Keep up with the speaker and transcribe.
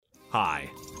Hi,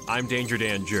 I'm Danger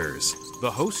Dan Jers,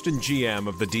 the host and GM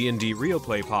of the D&D Real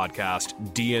Play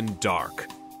podcast, D&D Dark.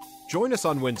 Join us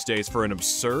on Wednesdays for an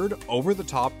absurd,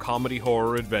 over-the-top comedy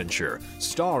horror adventure,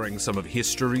 starring some of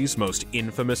history's most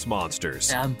infamous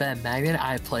monsters. I'm Ben Magnan.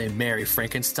 I play Mary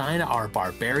Frankenstein, our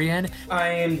barbarian. I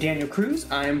am Daniel Cruz.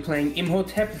 I am playing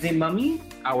Imhotep the Mummy,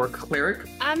 our cleric.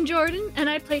 I'm Jordan, and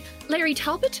I play Larry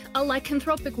Talbot, a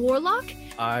lycanthropic warlock.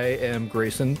 I am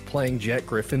Grayson, playing Jet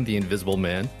Griffin, the Invisible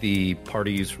Man, the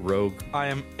party's rogue. I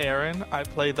am Aaron. I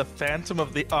play the Phantom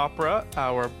of the Opera,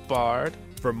 our bard.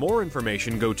 For more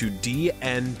information, go to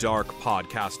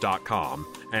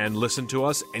dndarkpodcast.com and listen to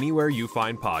us anywhere you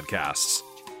find podcasts.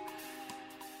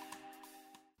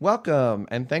 Welcome,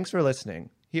 and thanks for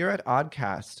listening. Here at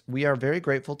Oddcast, we are very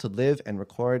grateful to live and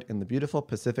record in the beautiful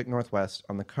Pacific Northwest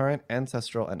on the current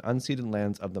ancestral and unceded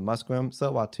lands of the Musqueam,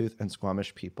 Tsleil-Waututh, and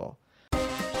Squamish people.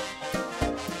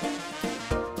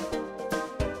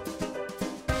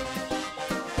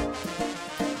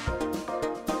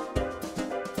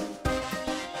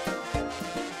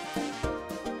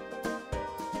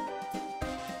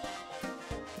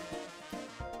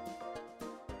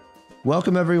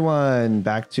 Welcome, everyone,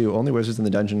 back to Only Wizards in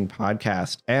the Dungeon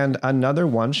podcast and another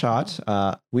one-shot.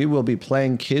 We will be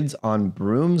playing Kids on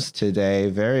Brooms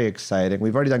today. Very exciting.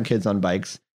 We've already done Kids on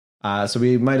Bikes, so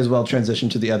we might as well transition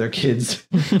to the other Kids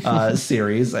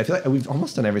series. I feel like we've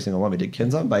almost done every single one. We did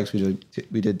Kids on Bikes, we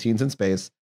did Teens in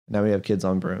Space, now we have Kids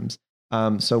on Brooms.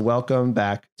 So welcome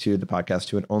back to the podcast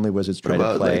to an Only Wizards Try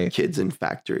to Play. Like Kids in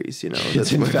Factories, you know.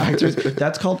 Kids in Factories.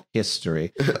 That's called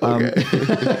history.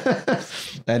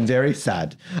 And very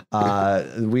sad.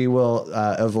 We will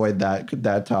avoid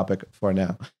that topic for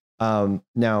now.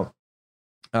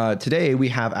 Today we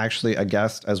have actually a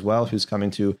guest as well who's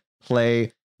coming to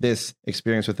play this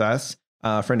experience with us,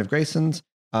 a friend of Grayson's,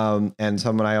 and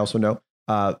someone I also know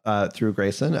through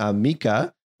Grayson,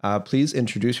 Mika. Please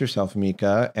introduce yourself,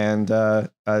 Mika, and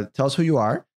tell us who you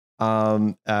are.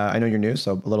 I know you're new,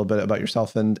 so a little bit about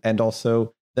yourself, and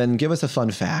also then give us a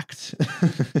fun fact.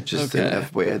 Just an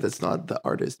FYI, that's not the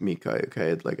artist Mika,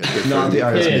 okay? Like not the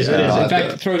artist. It is. In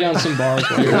fact, throw down some bars.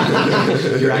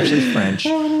 You're actually French.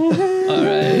 All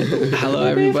right. Hello,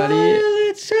 everybody.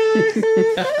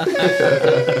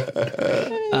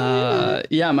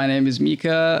 Yeah, my name is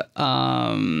Mika.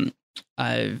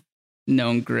 I've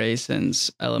known Gray since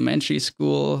elementary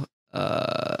school,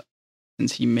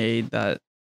 since he made that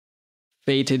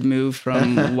fated move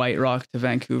from White Rock to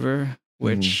Vancouver,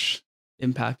 which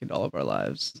impacted all of our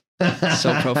lives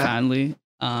so profoundly.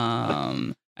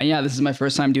 And yeah, this is my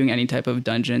first time doing any type of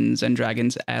Dungeons and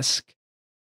Dragons-esque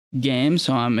game,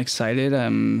 so I'm excited.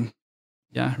 I'm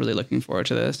really looking forward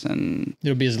to this, and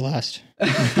it'll be his last.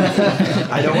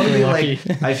 I don't want to be lucky.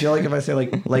 I feel like if I say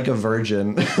like a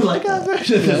virgin, like a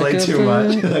virgin is like too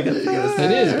much.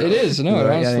 It is. No,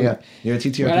 honestly. Yeah. You're a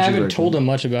TTRPG I haven't virgin. told him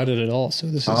much about it at all, so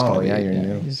this is. You're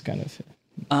new. He's kind of.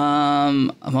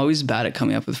 I'm always bad at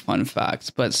coming up with fun facts,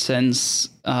 but since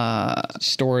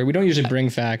story, we don't usually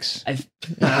bring facts.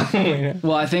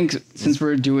 Well, I think since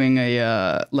we're doing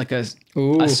a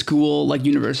school like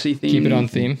university theme, keep it on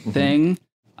theme thing.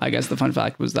 I guess the fun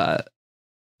fact was that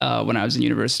when I was in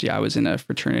university, I was in a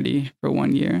fraternity for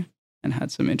 1 year and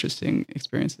had some interesting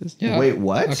experiences. Yeah. Wait,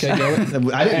 what? Okay, go.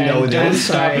 I didn't know this. Don't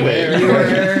stop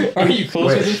there. Are you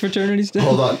close with this fraternity still?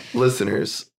 Hold on,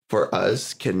 listeners. For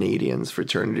us Canadians,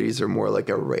 fraternities are more like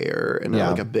a rare and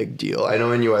like a big deal. I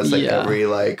know in US, every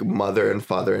like mother and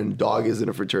father and dog is in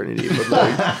a fraternity, but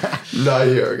like not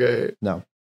here, okay? No.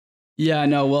 Yeah,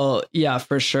 no, well, yeah,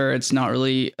 for sure. It's not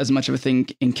really as much of a thing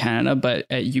in Canada, but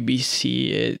at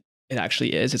UBC, it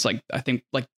actually is. It's like, I think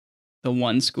like the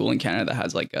one school in Canada that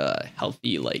has like a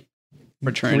healthy like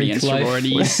fraternity Greek and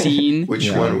sorority scene. Which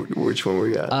one were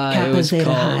you at? It was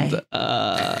called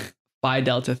Phi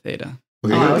Delta Theta.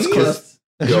 Okay, that's close.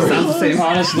 Sounds the same.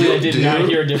 Honestly, I did not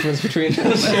hear a difference between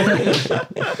those.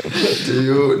 Do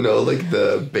you know like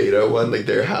the beta one? Like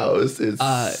their house is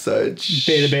such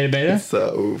beta.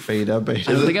 So beta. I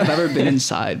don't think I've ever been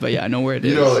inside, but yeah, I know where it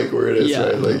is. You know like where it is, yeah.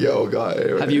 right? Like oh god.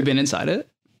 Right? Have you been inside it?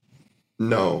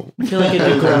 No. I feel like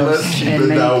it'd be gross. Let's keep it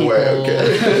that way,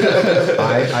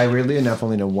 okay? I weirdly enough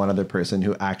only know one other person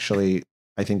who actually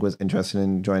I think was interested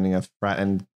in joining a frat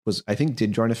and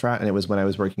did join a frat, and it was when I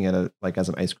was working at as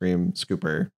an ice cream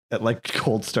scooper at like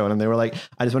Cold Stone, and they were like,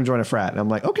 I just want to join a frat, and I'm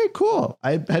like, okay, cool.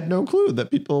 I had no clue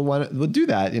that people would do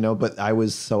that, but I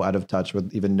was so out of touch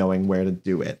with even knowing where to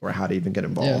do it or how to even get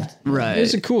involved. Yeah. Right. It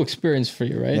was a cool experience for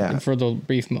you, right? Yeah. And for the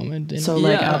brief moment. So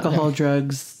alcohol,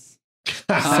 drugs,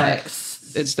 sex.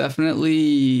 it's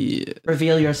definitely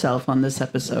reveal yourself on this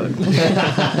episode. Well,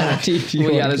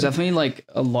 yeah, there's definitely like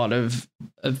a lot of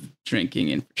drinking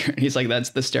in fraternities. Like that's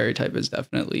the stereotype is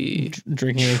definitely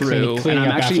drinking true. And cleaning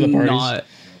and up after the parties.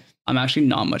 I'm actually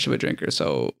not much of a drinker.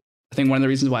 So I think one of the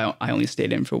reasons why I only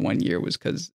stayed in for 1 year was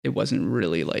because it wasn't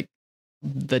really like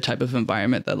the type of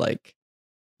environment that like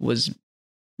was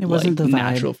wasn't the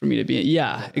natural for me to be in.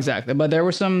 Yeah, exactly. But there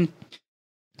were some.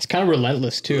 It's kind of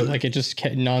relentless too. Like it just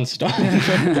kept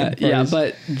nonstop. Yeah,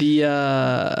 but the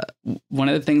one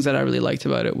of the things that I really liked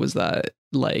about it was that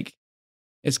like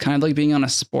it's kind of like being on a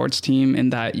sports team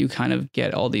in that you kind of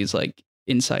get all these like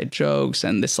inside jokes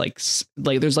and this like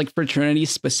there's like fraternity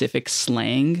specific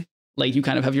slang. Like you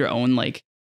kind of have your own like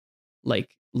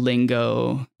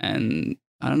lingo and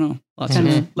I don't know. Kind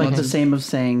of like the same of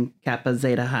saying Kappa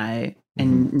Zeta Hi.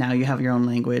 And now you have your own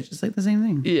language. It's like the same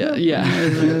thing. Yeah.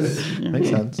 Makes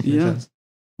sense. Sense.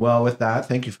 Well, with that,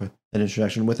 thank you for that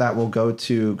introduction. With that, we'll go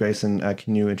to Grayson.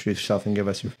 Can you introduce yourself and give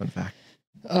us your fun fact?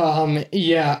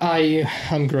 Yeah,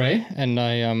 I'm Gray, and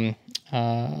I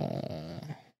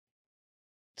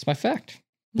it's my fact.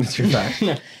 What's your fact?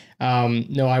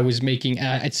 No, I was making.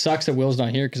 It sucks that Will's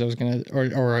not here because I was gonna,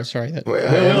 or sorry, that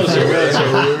Will's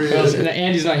here.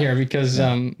 Andy's not here because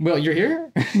Will, you're here.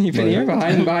 You've been here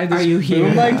behind this. Are you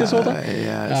here? Like this whole time.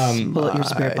 Yes. Pull out your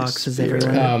spirit boxes,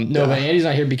 everyone. No, but Andy's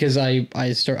not here sent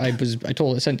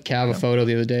Cav a photo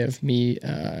the other day of me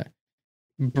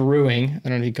brewing. I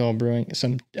don't know if you call it brewing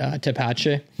some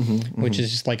tepache, which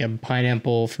is just like a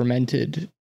pineapple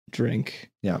fermented drink.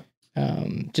 Yeah.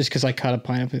 Just because I cut a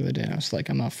pineapple the other day, and I was like,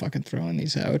 I'm not fucking throwing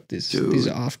these out. These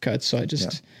are offcuts. So I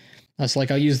was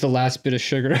like, I'll use the last bit of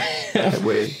sugar.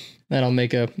 Then I'll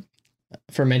make a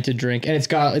fermented drink, and it's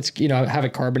have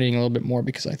it carbonating a little bit more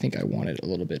because I think I want it a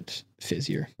little bit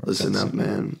fizzier. Listen up,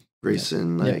 man.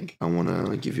 Grayson, I want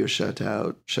to give you a shout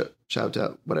out,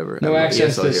 whatever. No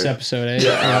accents this episode, eh?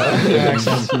 Yeah. No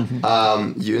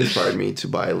accents. You inspired me to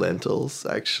buy lentils,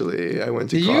 actually. I went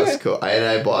to Costco and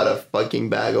I bought a fucking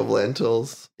bag of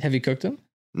lentils. Have you cooked them?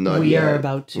 Not we yet. are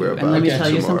about to. We're and about let me to tell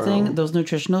you tomorrow. something. Those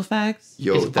nutritional facts.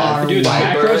 Yo, that dude,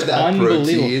 fiber, that unbelievable.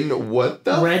 protein, what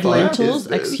the red fuck lentils, is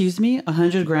this? excuse me,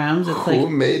 100 grams. It's Who like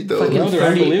made those? fucking No, they're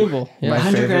 30 unbelievable. Yeah.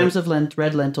 100 grams of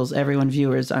red lentils, everyone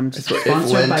viewers. I'm If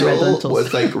sponsored by red lentil lentils.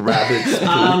 was like rabbit's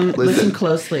poop. Listen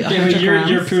closely. Yeah, but 100 your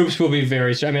grams. poops will be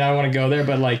very. I mean, I don't want to go there,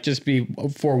 but like, just be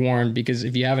forewarned because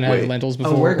if you haven't had lentils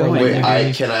before, we're going.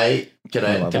 Can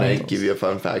I give you a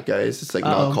fun fact, guys? It's like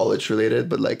not college related,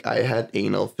 but like I had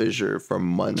anal fissure for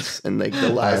months, and like the I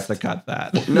have last to cut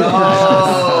that. no.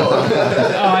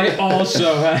 I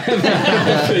also have.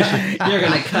 You're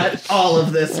gonna cut all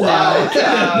of this Wow. now.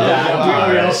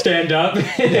 Yeah, we all stand up.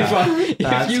 If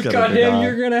That's you gonna cut be him, gone.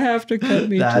 you're gonna have to cut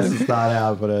me That's too. not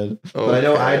happening. But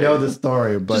I know the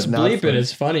story. But Just now bleep it.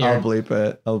 It's funnier. I'll bleep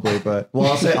it. Well,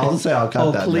 I'll cut Oh, that.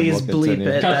 and then please we'll bleep continue.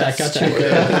 it. Cut That's that. too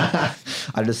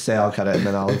good. I'll just say I'll cut it, and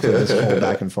then I'll do this whole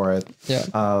back and forth. Yeah.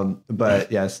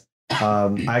 But yes,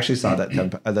 I actually saw that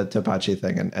the tepache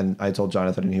thing, and I told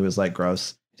Jonathan, and he was like,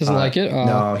 gross. Doesn't like it? Oh.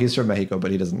 No, he's from Mexico, but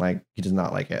he does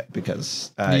not like it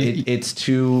because it's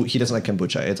too. He doesn't like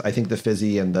kombucha. I think the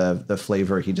fizzy and the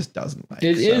flavor he just doesn't like.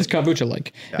 It is kombucha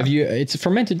like. Yeah. It's a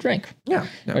fermented drink. Yeah.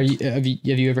 Have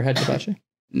you ever had tepache?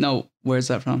 No, where's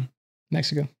that from?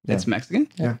 Mexico. Yeah. It's Mexican?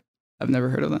 Yeah. I've never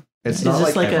heard of that. It's Is not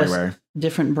this like everywhere. a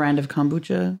different brand of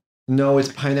kombucha? No,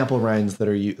 it's pineapple rinds that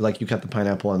are you cut the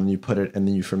pineapple and you put it and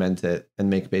then you ferment it and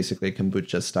make basically a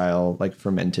kombucha style like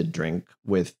fermented drink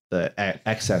with the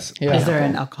excess. Yeah. Is there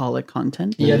an alcoholic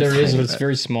content? Yeah, there is, tiny but it's bit.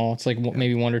 very small. It's like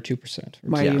maybe 1 or 2%.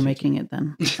 Why are you making it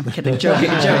then? I'm kidding. Joking.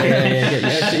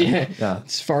 Yeah.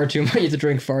 It's far too much. You have to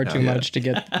drink far too much to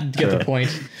get the point.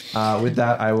 With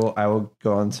that, I will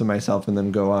go on to myself and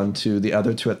then go on to the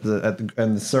other two at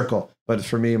the circle. But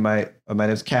for me, my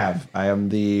name's Cav. I am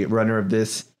the runner of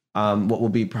this what will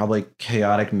be probably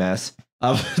chaotic mess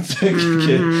of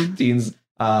teens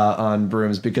on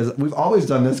Brooms because we've always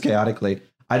done this chaotically.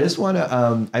 I just want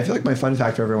to. I feel like my fun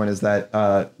fact for everyone is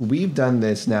that we've done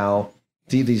this now.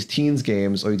 These teens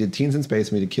games, or we did Teens in Space,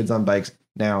 and we did Kids on Bikes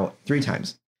now 3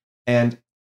 times, and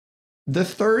the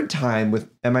third time with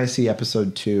MIC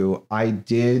episode 2, I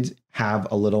did have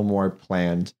a little more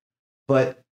planned,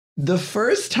 but the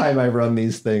first time I run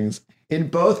these things, in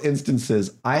both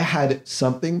instances, I had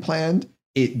something planned.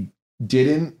 It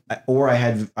didn't, or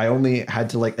I only had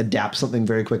to like adapt something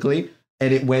very quickly,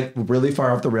 and it went really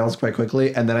far off the rails quite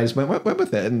quickly. And then I just went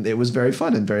with it, and it was very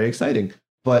fun and very exciting.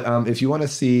 But if you want to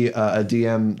see a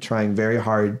DM trying very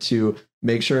hard to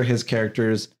make sure his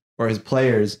characters or his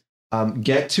players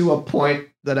get to a point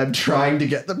that I'm trying to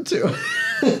get them to,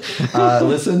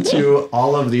 listen to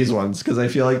all of these ones because I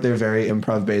feel like they're very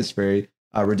improv based, very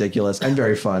ridiculous, and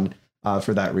very fun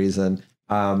for that reason.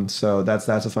 So that's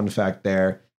a fun fact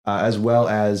there, as well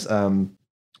as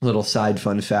little side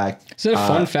fun fact. Is that a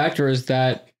fun fact or is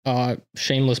that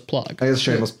shameless plug? I guess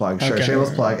shameless plug. Sure, okay,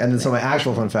 shameless plug. And then so my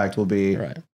actual fun fact will be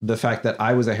the fact that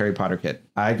I was a Harry Potter kid.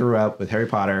 I grew up with Harry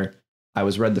Potter. I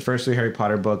was read the first 3 Harry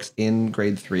Potter books in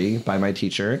grade 3 by my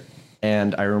teacher.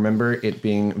 And I remember it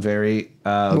being very...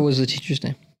 what was the teacher's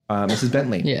name? Mrs.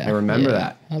 Bentley. Yeah, I remember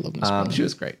that. I love Mrs. Bentley. She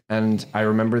was great. And I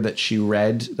remember that she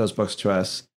read those books to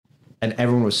us and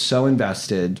everyone was so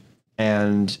invested.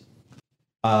 And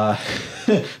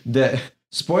the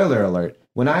spoiler alert,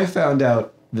 when I found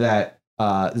out that,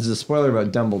 this is a spoiler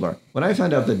about Dumbledore. When I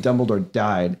found out that Dumbledore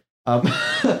died,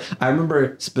 I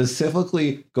remember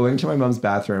specifically going to my mom's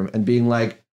bathroom and being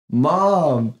like,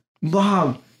 Mom,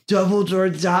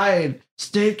 Dumbledore died.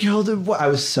 Snape killed him. I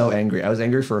was so angry. I was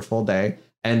angry for a full day.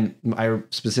 And I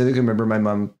specifically remember my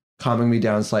mom calming me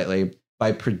down slightly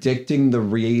by predicting the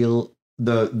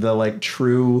like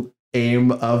true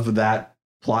aim of that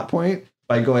plot point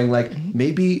by going like,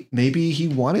 maybe he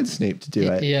wanted Snape to do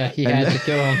it. Yeah, he had to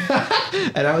kill him.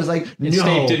 And I was like, no.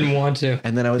 Snape didn't want to.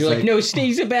 And then I was like, no,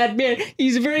 Snape's a bad man.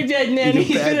 He's a very bad man.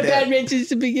 He's been a bad man since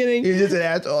the beginning. He's just an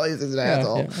asshole.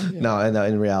 Yeah. No, and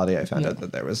in reality, I found out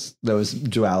that there was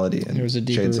duality and there was a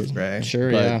deeper, shades of gray.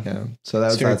 Sure, but, yeah. So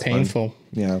that's very painful. Fun.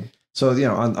 Yeah. So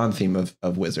on theme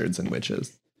of wizards and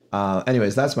witches.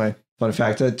 Anyways, that's my fun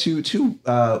fact. To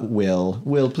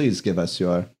Will, please give us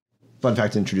your fun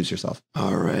fact to introduce yourself.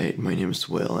 All right. My name is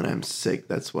Will and I'm sick.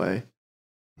 That's why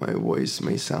my voice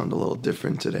may sound a little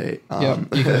different today. Yeah,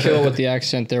 you can kill with the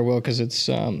accent there, Will, because it's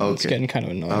getting kind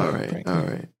of annoying. All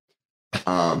right.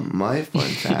 My fun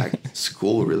fact,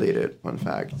 school-related fun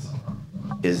fact,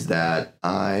 is that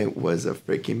I was a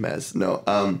freaking mess. No,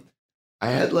 I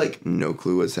had like no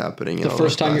clue what's happening. The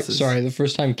first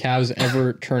time Cav's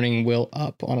ever turning Will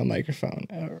up on a microphone.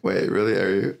 Wait, really?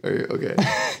 Are you okay?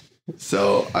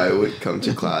 So I would come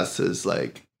to classes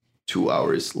like 2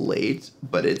 hours late,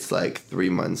 but it's like 3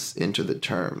 months into the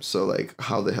term. So like,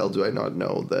 how the hell do I not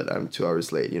know that I'm 2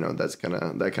 hours late? That's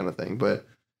that kind of thing. But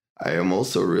I am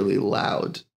also really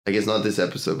loud. I guess not this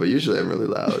episode, but usually I'm really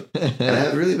loud. And I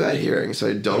have really bad hearing, so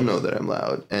I don't know that I'm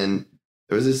loud. And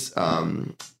there was this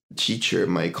teacher,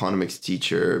 my economics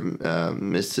teacher,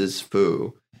 Mrs.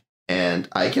 Fu, and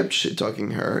I kept shit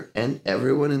talking her and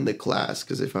everyone in the class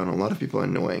because I found a lot of people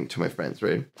annoying to my friends,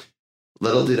 right?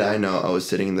 Little did I know I was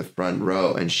sitting in the front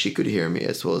row and she could hear me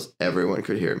as well as everyone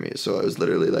could hear me. So I was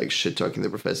literally like shit talking the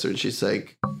professor and she's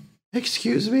like,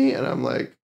 excuse me? And I'm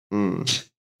like, well,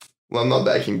 I'm not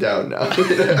backing down now.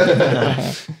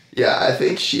 Yeah, I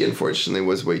think she unfortunately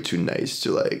was way too nice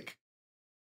to like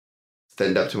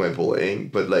stand up to my bullying,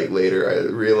 but like later I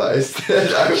realized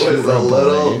that I was a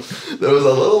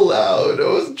little loud. I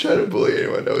wasn't trying to bully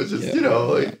anyone. I was just,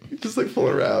 just like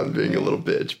fooling around, being a little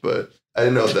bitch, but I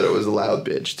didn't know that it was a loud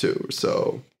bitch too.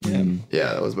 So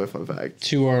yeah, that was my fun fact.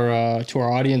 To our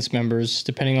audience members,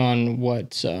 depending on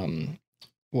what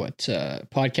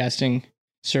podcasting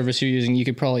service you're using, you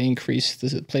could probably increase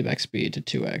the playback speed to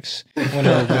 2x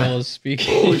whenever Will is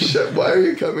speaking. Oh shit! Why are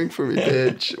you coming for me,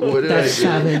 bitch? What did I do?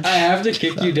 Savage. I have to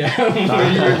kick you down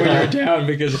when you're down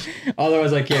because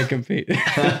otherwise I can't compete.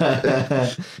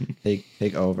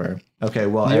 Take over. Okay,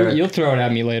 well, Eric, you'll throw it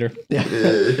at me later. Yeah.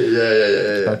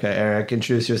 Okay, Eric,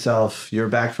 introduce yourself. You're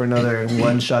back for another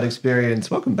one-shot experience.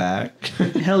 Welcome back.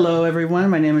 Hello, everyone.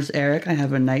 My name is Eric. I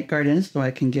have a night guard in, so I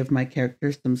can give my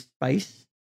character some spice.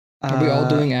 Are we all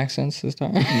doing accents this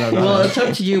time? No. Well, it's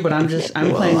up to you, but I'm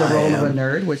playing the role of a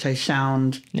nerd, which I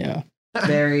sound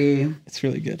very... It's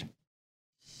really good.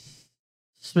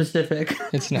 Specific.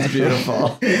 It's not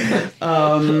beautiful.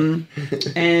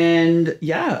 And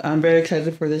yeah, I'm very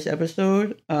excited for this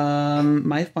episode.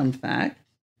 My fun fact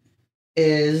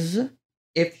is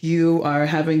if you are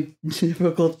having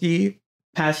difficulty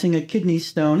passing a kidney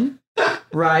stone,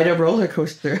 ride a roller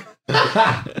coaster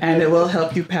and it will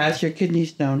help you pass your kidney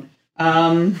stone.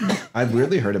 I've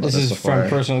really heard about this before. From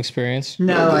personal experience.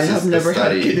 No, I have never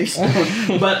had a kidney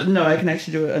stone. But no, I can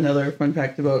actually do another fun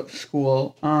fact about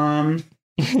school.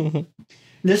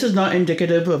 This is not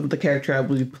indicative of the character I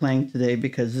will be playing today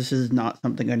because this is not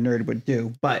something a nerd would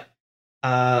do. But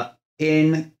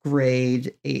in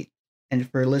grade 8, and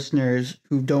for listeners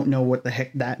who don't know what the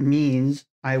heck that means,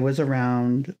 I was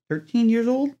around 13 years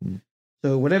old.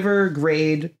 So whatever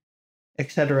grade,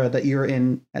 etc., that you're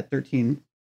in at 13,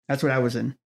 that's what I was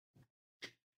in.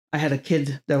 I had a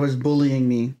kid that was bullying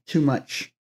me too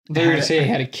much. They were going to say he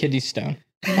had a kidney stone.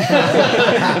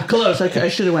 Close. I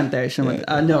should have went there.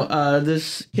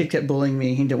 This kid kept bullying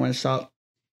me. He didn't want to stop.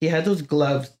 He had those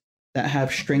gloves that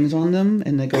have strings on them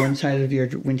and they go inside of your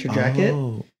winter jacket.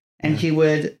 And he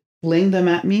would fling them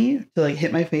at me to like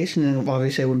hit my face, and then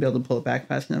obviously I wouldn't be able to pull it back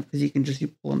fast enough because you can just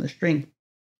pull on the string.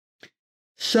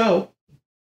 So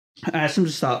I asked him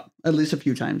to stop at least a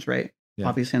few times, right? Yeah.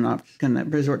 Obviously, I'm not going to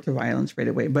resort to violence right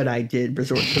away, but I did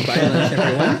resort to violence,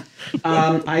 everyone.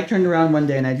 I turned around one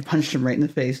day and I punched him right in the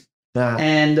face.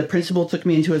 And the principal took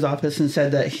me into his office and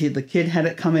said that the kid had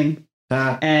it coming.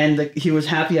 And he was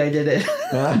happy I did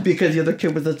it because the other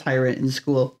kid was a tyrant in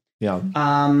school. Yeah.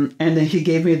 And then he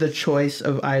gave me the choice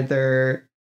of either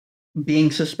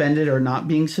being suspended or not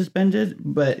being suspended,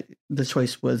 but the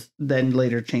choice was then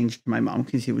later changed to my mom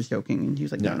because he was joking and he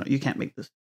was like, no, you can't make this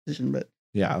decision. But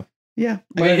yeah.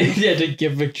 To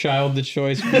give a child the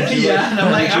choice.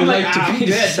 I'm like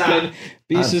to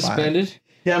be suspended?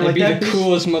 Yeah, I'm like, be the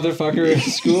coolest motherfucker in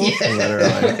school.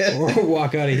 Or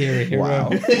walk out of here a hero. Wow.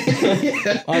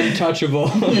 Untouchable.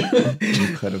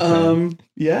 You could have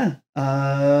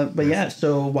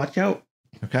so watch out.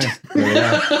 Okay.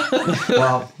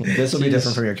 Well, this will be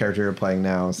different from your character you're playing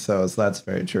now, so that's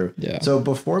very true. Yeah. So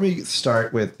before we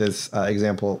start with this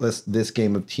example, this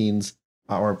game of teens,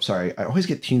 I always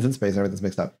get teens in space and everything's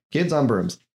mixed up. Kids on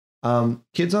Brooms.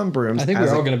 Kids on Brooms. I think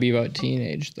we're all going to be about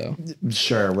teenage, though.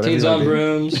 Sure, whatever. Teens on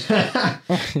Brooms.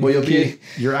 Well,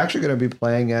 you're actually going to be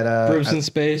playing at Brooms in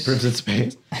Space. Brooms in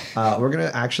Space. We're going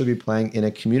to actually be playing in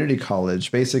a community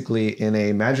college, basically in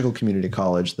a magical community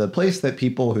college, the place that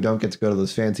people who don't get to go to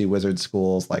those fancy wizard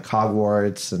schools like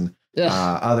Hogwarts and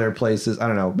other places. I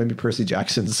don't know, maybe Percy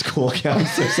Jackson's school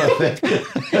counts or something.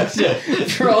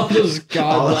 For all those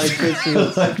godlike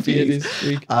deities.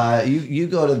 You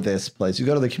go to this place. You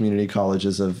go to the community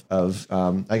colleges of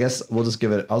I guess we'll just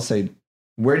give it. I'll say,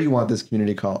 where do you want this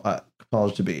community college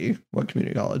to be? What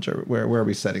community college, or where are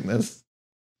we setting this?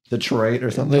 Detroit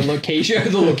or something? The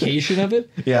location of it?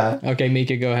 Yeah. Okay,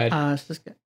 Mika, go ahead.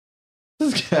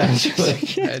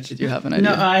 Did you have an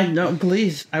idea? No,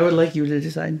 please. I would like you to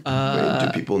decide. Wait,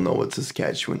 do people know what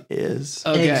Saskatchewan is?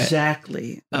 Okay.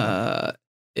 Exactly.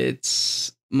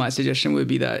 It's my suggestion would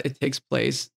be that it takes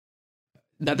place,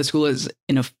 that the school is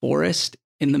in a forest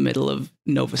in the middle of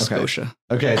Nova Scotia.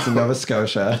 Okay, it's in Nova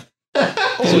Scotia.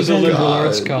 So it's a liberal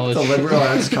arts college. It's a liberal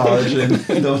arts college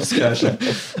in Nova Scotia.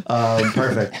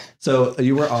 Perfect. So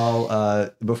you were all,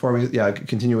 before we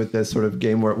continue with this sort of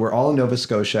game, we're all in Nova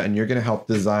Scotia, and you're going to help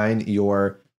design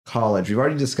your college. We've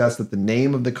already discussed that the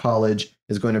name of the college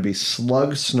is going to be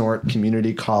Slugsnort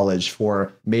Community College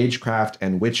for Magecraft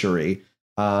and Witchery.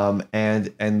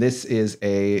 And this is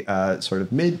a sort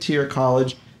of mid-tier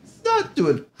college. Not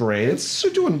doing great. It's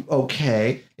doing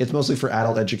okay. It's mostly for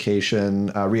adult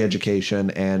education,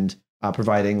 re-education, and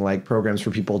providing like programs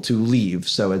for people to leave.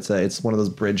 So it's one of those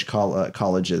bridge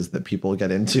colleges that people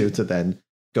get into to then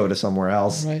go to somewhere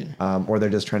else, right? Or they're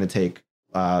just trying to take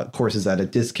courses at a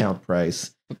discount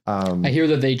price. I hear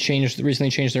that they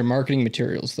recently changed their marketing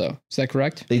materials, though. Is that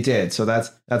correct? They did. So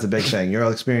that's a big thing.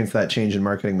 You'll experience that change in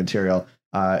marketing material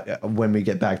when we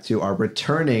get back to our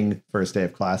returning first day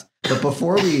of class. But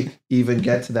before we even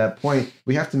get to that point,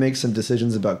 we have to make some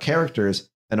decisions about characters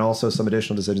and also some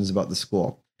additional decisions about the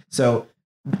school. So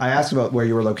I asked about where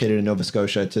you were located in Nova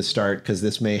Scotia to start, because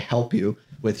this may help you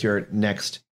with your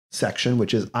next section,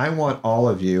 which is I want all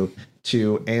of you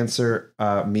to answer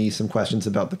me some questions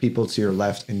about the people to your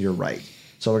left and your right.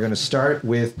 So we're going to start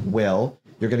with Will.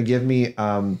 You're going to give me...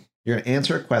 you're going to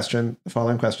answer a question, the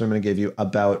following question I'm going to give you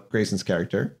about Grayson's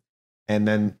character. And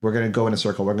then we're going to go in a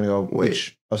circle. We're going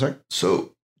to go... sorry?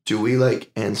 So do we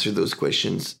like answer those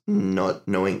questions not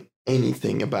knowing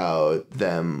anything about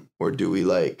them? Or do we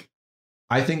like...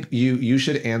 I think you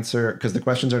should answer, because the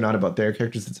questions are not about their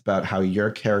characters. It's about how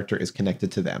your character is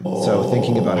connected to them. So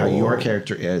thinking about how your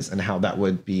character is and how that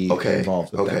would be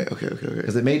involved with them. Okay.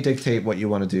 Because it may dictate what you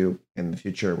want to do in the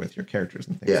future with your characters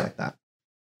and things like that.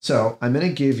 So I'm going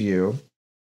to give you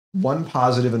one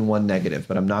positive and one negative,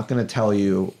 but I'm not going to tell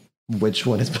you which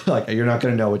one is like, you're not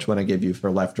going to know which one I give you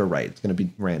for left or right. It's going to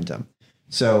be random.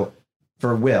 So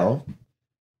for Will,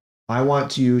 I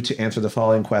want you to answer the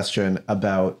following question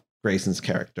about Grayson's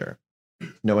character,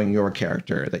 knowing your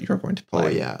character that you're going to play. Oh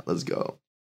yeah, let's go.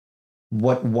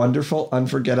 What wonderful,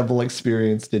 unforgettable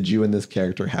experience did you and this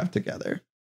character have together?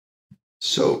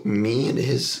 So me and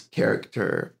his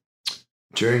character,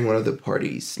 during one of the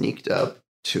parties, sneaked up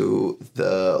to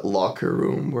the locker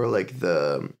room where like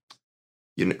the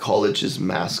college's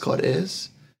mascot is.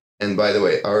 And by the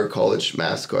way, our college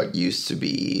mascot used to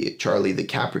be Charlie the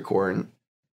Capricorn.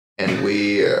 And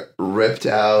we ripped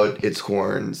out its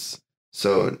horns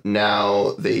So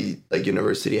now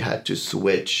university had to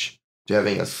switch to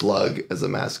having a slug as a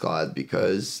mascot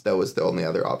because that was the only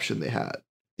other option they had.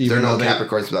 There are no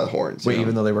Capricorns without horns. Wait,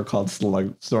 even though they were called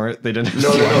Slugsnort, they didn't.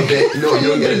 No, you don't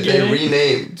get it. They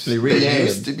renamed. They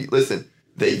used to be. Listen,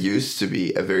 they used to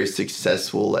be a very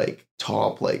successful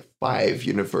top 5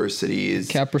 universities.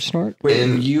 Capricorn.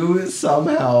 Wait, you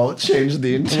somehow changed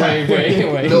the entire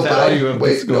value of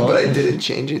the school. No, but I didn't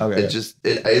change it. Okay.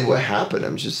 What happened?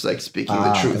 I'm just speaking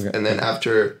the truth. Okay. And then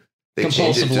after they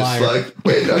changed it to Slug.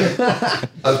 Wait, no.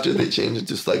 After they changed it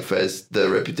to Slugfest, the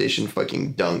reputation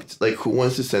fucking dunked. Who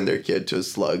wants to send their kid to a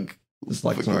slug?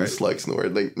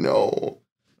 Slugsnort. No.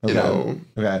 Okay. You know?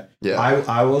 Okay. Yeah.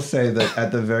 I will say that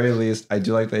at the very least, I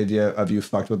do like the idea of you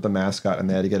fucked with the mascot and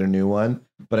they had to get a new one.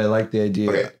 But I like the idea.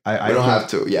 Okay. We don't have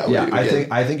to. Yeah.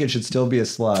 I think it should still be a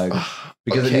slug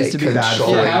because it needs to be bad.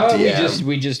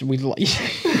 We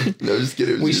no, just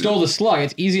kidding. We stole the slug.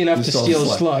 It's easy enough to steal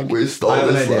the slug. We stole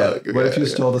the slug. Okay, what if you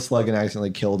stole the slug and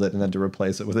accidentally killed it and had to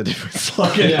replace it with a different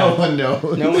slug and no one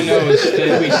knows? No one knows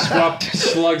that we swapped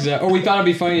slugs out. Or we thought it'd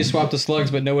be funny to swap the slugs,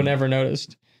 but no one ever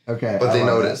noticed. Okay. But they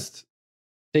noticed.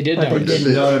 They did notice.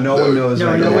 No one knows.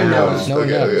 No one knows. No one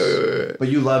knows. But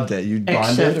you loved it. You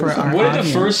bonded. What did the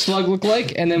first slug look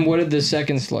like? And then what did the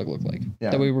second slug look like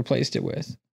that we replaced it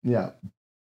with? Yeah.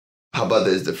 How about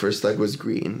this? The first slug was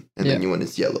green, and the new one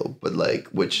is yellow. But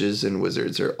witches and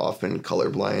wizards are often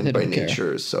colorblind by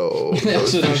nature, so they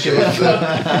also don't give a fuck.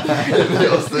 They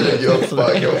also don't give a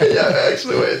fuck. Yeah,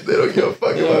 actually, wait, they don't give a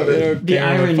fuck about it. The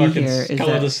irony here is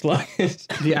color the slug.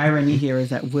 The irony here is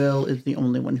that Will is the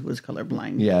only one who is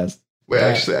colorblind. Yes. Wait,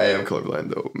 actually, I am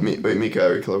colorblind though. Wait, Mika,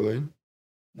 are you colorblind?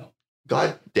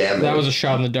 God damn it. That was a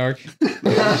shot in the dark. I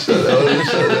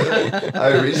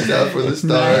reached out for the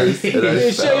stars. And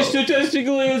it says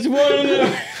statistically it's one of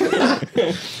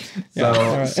them.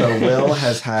 So Will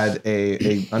has had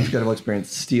a unforgettable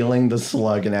experience stealing the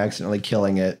slug and accidentally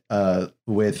killing it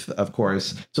with, of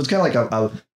course. So it's kind of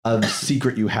like a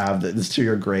secret you have that is to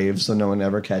your grave so no one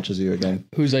ever catches you again.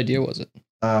 Whose idea was it?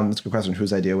 That's a good question.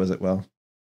 Whose idea was it, Will?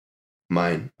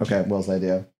 Mine. Okay, Will's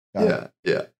idea. Yeah.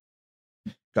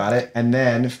 Got it. And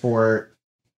then to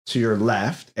your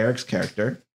left, Eric's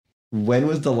character. When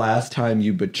was the last time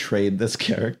you betrayed this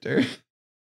character?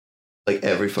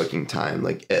 Every fucking time.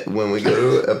 When we go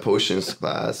to a potions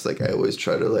class, I always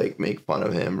try to make fun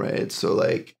of him, right? So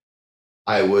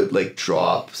I would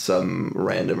drop some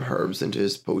random herbs into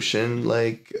his potion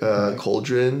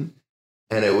cauldron.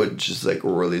 And it would just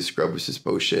really scrub with his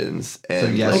potions.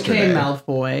 And okay,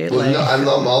 Malfoy. Well, no, I'm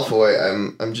not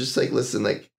Malfoy. I'm just listen,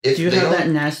 if do you have that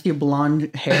nasty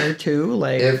blonde hair too?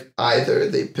 If either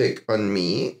they pick on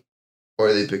me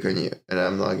or they pick on you, and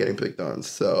I'm not getting picked on,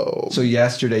 so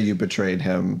yesterday you betrayed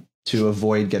him to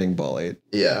avoid getting bullied.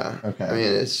 Yeah. Okay. I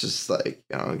mean, it's just you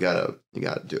gotta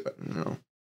do it.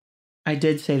 I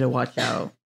did say to watch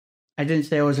out. I didn't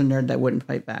say I was a nerd that wouldn't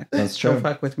fight back. That's true. Don't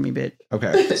fuck with me, bitch.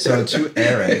 Okay, so to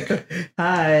Eric.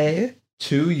 Hi.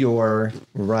 To your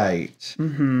right.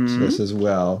 Mm-hmm. So this is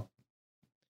Will.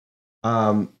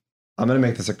 I'm going to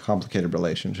make this a complicated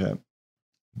relationship.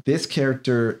 This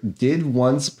character did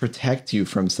once protect you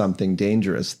from something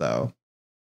dangerous, though.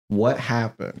 What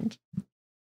happened?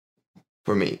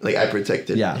 For me, I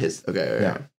protected his... Okay,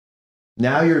 yeah.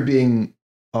 Now you're being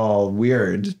all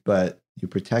weird, but you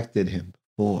protected him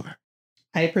before.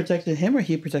 I protected him or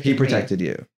he protected me? He protected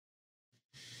you.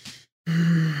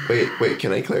 Wait,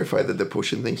 can I clarify that the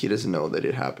potion thing, he doesn't know that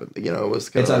it happened? It was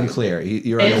kind of... It's unclear.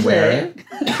 You're unaware.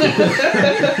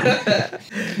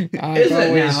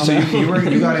 So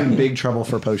you got in big trouble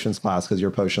for potions class because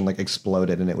your potion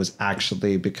exploded and it was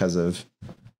actually because of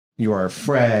your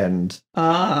friend.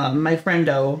 My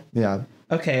friendo. Yeah.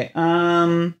 Okay.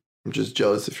 I'm just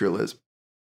jealous if you're Liz.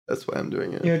 That's why I'm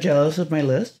doing it. You're jealous of my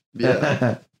list?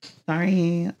 Yeah.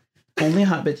 Sorry. Only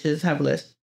hot bitches have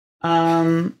lists.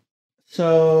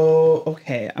 So,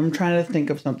 okay. I'm trying to think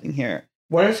of something here.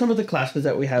 What are some of the classes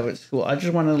that we have at school? I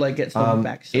just want to get some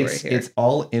backstory here. It's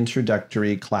all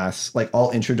introductory class,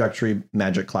 all introductory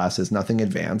magic classes, nothing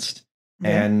advanced. Mm-hmm.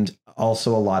 And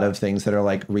also a lot of things that are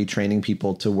retraining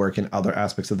people to work in other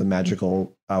aspects of the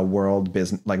magical world,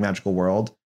 business, magical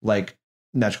world,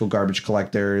 magical garbage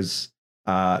collectors,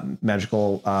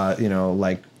 magical,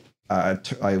 what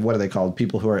are they called?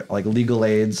 People who are legal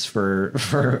aids for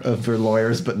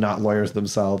lawyers, but not lawyers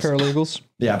themselves. Paralegals.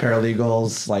 Yeah,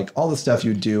 paralegals, all the stuff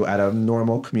you do at a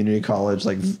normal community college,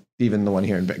 even the one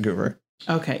here in Vancouver.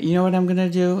 Okay, you know what I'm gonna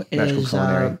do is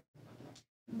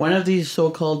one of these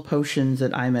so-called potions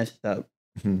that I messed up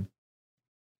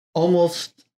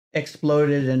almost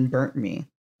exploded and burnt me.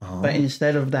 But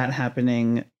instead of that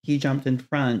happening, he jumped in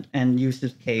front and used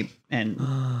his cape and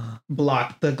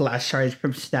blocked the glass shards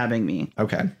from stabbing me.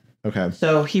 Okay.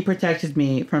 So he protected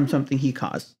me from something he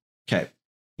caused. Okay.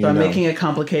 So I'm making it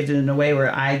complicated in a way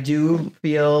where I do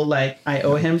feel like I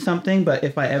owe him something, but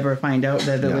if I ever find out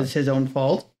that it was his own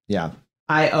fault,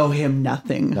 I owe him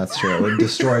nothing. That's true. It would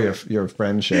destroy your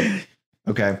friendship.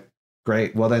 Okay,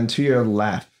 great. Well, then to your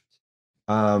left,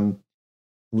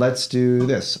 let's do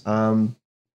this.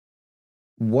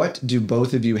 What do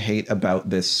both of you hate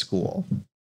about this school?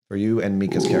 For you and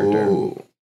Mika's character.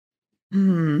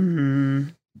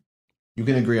 You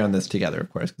can agree on this together,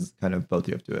 of course, because kind of both of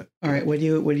you have to do it. All right. What do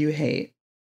you hate?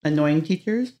 Annoying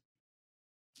teachers?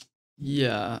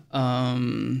 Yeah.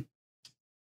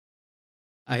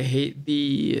 I hate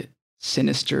the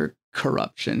sinister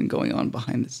corruption going on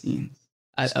behind the scenes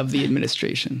of the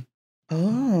administration.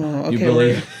 Oh,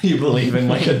 okay. You believe in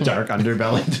like a dark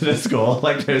underbelly to the school?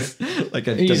 Like there's like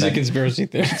a he's a conspiracy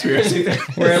theorist.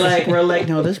 We're like,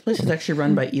 no, this place is actually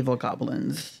run by evil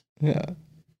goblins. Yeah.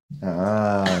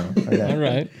 Okay. All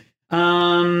right.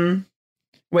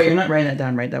 Wait, you're not writing that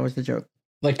down, right? That was the joke.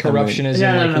 Like corruption is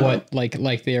what?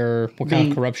 Like they're what kind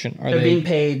of corruption are they're they being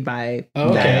paid by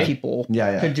bad people?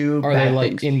 To do. Are bad they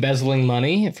like things. embezzling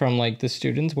money from like the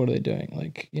students? What are they doing?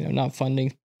 Like not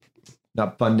funding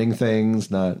things,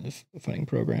 not funding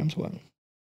programs. What?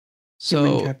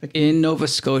 So in Nova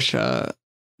Scotia,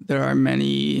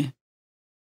 there's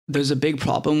a big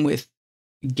problem with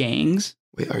gangs.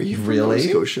 Wait, are you from really?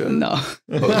 Nova Scotia? No.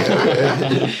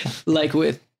 Okay. Like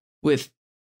with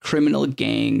criminal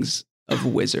gangs of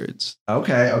wizards.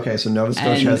 Okay. So Nova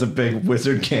Scotia has a big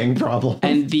wizard gang problem.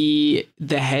 And the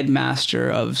headmaster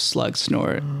of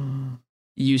Slugsnort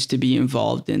used to be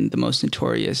involved in the most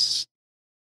notorious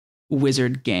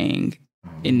wizard gang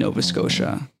in Nova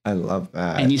Scotia. I love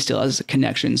that. And he still has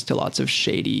connections to lots of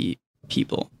shady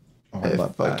people. I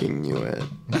fucking knew it.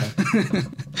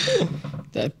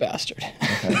 That bastard.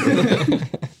 Okay.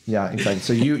 Yeah, exactly.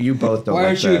 So you both don't. Why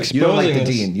aren't you exposing You don't like the this?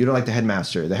 dean. You don't like the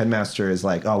headmaster. The headmaster is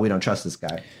like, oh, we don't trust this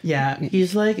guy. Yeah,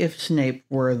 he's like if Snape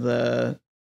were the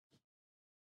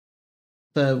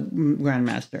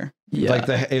Grandmaster. Yeah. Like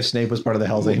if Snape was part of the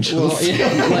Hell's Angels.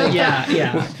 Well,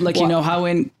 yeah. Like you know how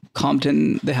in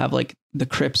Compton they have like the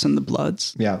Crips and the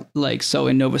Bloods. Yeah. Like so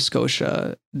in Nova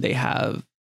Scotia they have.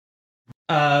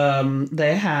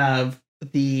 They have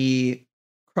the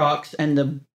Crocs and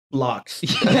the Blocks.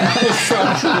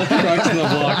 Crocs and the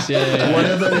Blocks. Yeah. One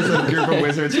of them is a group of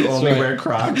wizards who only wear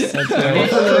Crocs. That's right. right.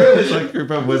 It's like a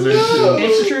group of wizards.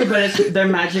 It's true, but they're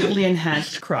magically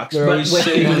enhanced Crocs, but with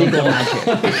illegal magic.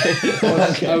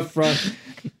 Okay. Up front.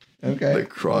 Okay. The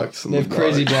Crocs. They have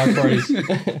crazy block parties.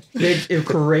 They have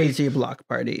crazy block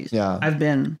parties. Yeah. I've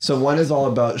been. So one is all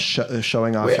about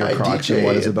showing off your Crocs, and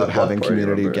one is about having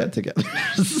community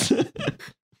get-togethers.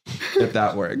 If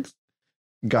that works.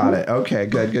 Got it. Okay,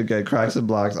 good. Crocs and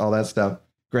blocks, all that stuff.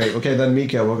 Great. Okay, then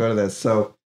Mika, we'll go to this.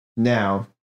 So now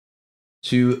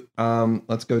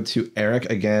let's go to Eric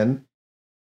again.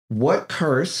 What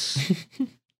curse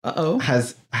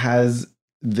has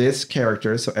this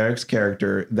character, so Eric's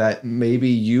character, that maybe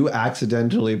you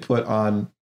accidentally put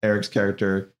on Eric's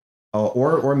character,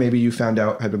 or maybe you found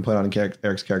out had been put on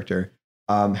Eric's character,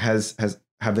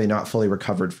 have they not fully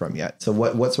recovered from yet? So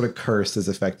what sort of curse is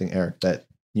affecting Eric that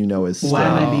you know is still... Why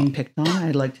am I being picked on?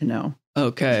 I'd like to know.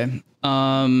 Okay.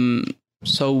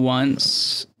 So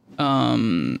once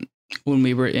when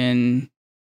we were in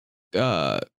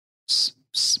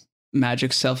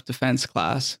magic self-defense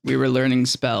class, we were learning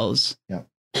spells. Yeah.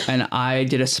 And I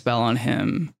did a spell on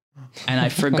him, and I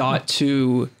forgot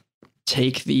to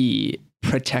take the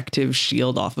protective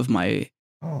shield off of my.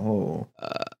 Oh.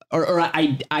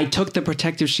 I took the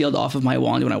protective shield off of my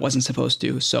wand when I wasn't supposed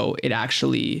to, so it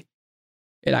actually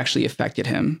affected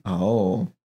him. Oh.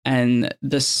 And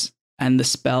the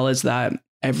spell is that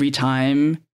every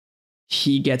time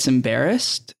he gets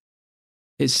embarrassed,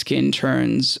 his skin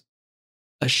turns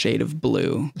a shade of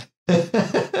blue.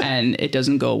 And it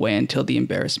doesn't go away until the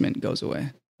embarrassment goes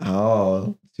away.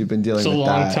 Oh, you've been dealing with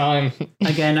that. It's a long time.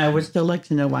 Again, I would still like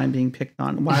to know why I'm being picked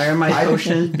on. Why are my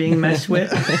potions being messed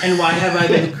with? And why have I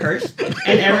been cursed?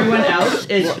 And everyone else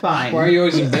is fine. Why are you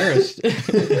always embarrassed?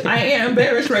 I am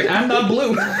embarrassed, right? I'm not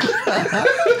blue. I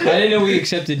didn't know we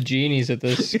accepted genies at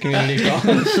this community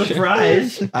college.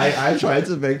 Surprise. I tried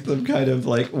to make them kind of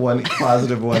like one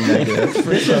positive, one negative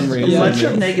for some reason. Much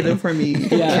of negative for me.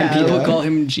 Yeah, people call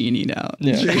him Genie now.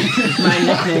 Yeah. My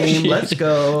nickname. Let's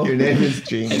go. Your name is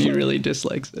Genie. And he really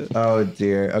dislikes it. Oh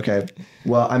dear. Okay.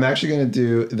 Well, I'm actually going to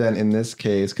do then in this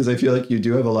case, because I feel like you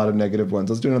do have a lot of negative ones.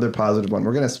 Let's do another positive one.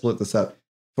 We're going to split this up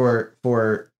for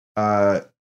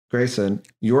Grayson,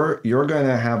 you're going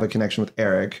to have a connection with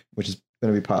Eric, which is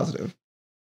going to be positive.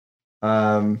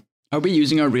 Are we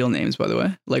using our real names, by the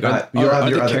way? Like, are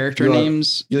the character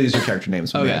names? You'll use your character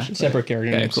names. Okay. Separate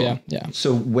character names. Cool. Yeah.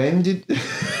 So when did...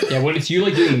 when it's you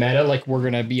like doing meta, like we're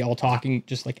going to be all talking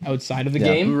just like outside of the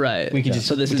game. Right. We can just...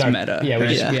 So this is meta. Yeah.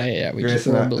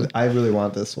 I really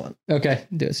want this one. Okay.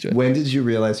 Let's do it. When did you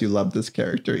realize you loved this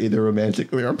character, either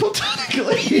romantically or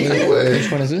platonically? Which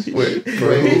one is this? When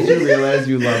did you realize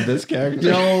you loved this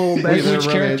character? No, which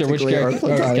character? Which character?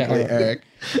 Or platonically, Eric.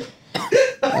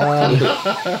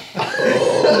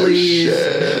 Holy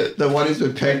shit. The one who's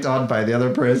been picked on by the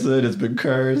other person has been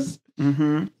cursed.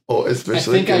 Mm-hmm. Oh,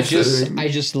 especially I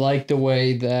just like the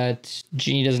way that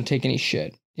Jeannie doesn't take any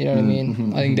shit. You know what I mean?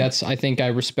 Mm-hmm. I think I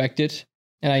respect it.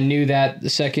 And I knew that the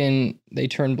second they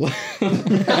turned blue.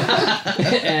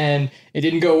 And it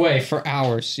didn't go away for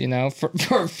hours, you know,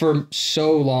 for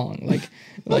so long.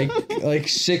 Like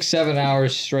 6-7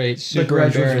 hours straight. Super the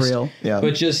grudge was embarrassed. real. Yeah.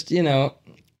 But just, you know,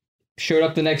 showed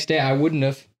up the next day. I wouldn't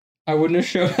have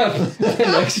showed up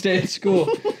the next day at school.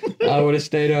 I would have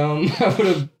stayed home. I would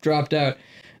have dropped out.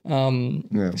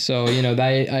 So, you know,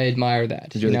 I admire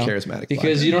that. You're the charismatic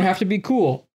because you don't have to be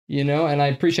cool, you know, and I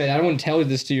appreciate it. I don't want to tell you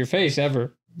this to your face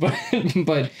ever,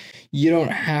 but you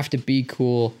don't have to be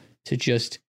cool to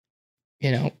just,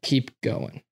 you know, keep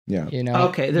going. Yeah. You know.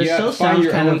 Okay, this still sounds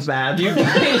kind of bad. You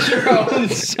find your own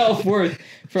self-worth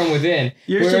from within.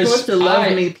 You're supposed to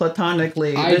love me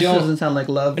platonically. This doesn't sound like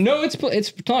love. No, it's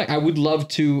platonic. I would love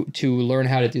to learn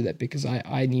how to do that because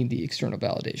I need the external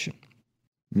validation.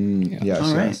 Yes.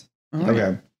 All right. Yes.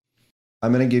 Okay.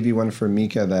 I'm going to give you one for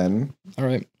Mika then. All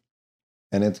right.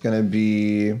 And it's going to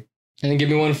be... And then give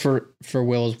me one for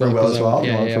Will as well. For Will as well?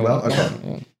 Yeah, for Will? Okay.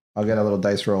 Yeah. I'll get a little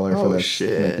dice roller for this. Shit.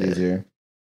 To make it easier.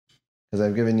 Because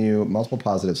I've given you multiple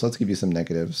positives. So let's give you some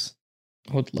negatives.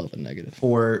 I would love a negative.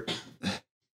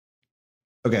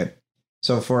 Okay.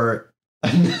 So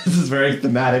this is very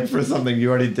thematic for something you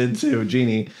already did too,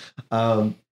 Jeannie.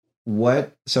 So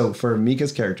for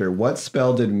Mika's character, what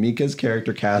spell did Mika's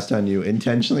character cast on you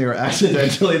intentionally or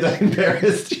accidentally that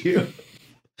embarrassed you?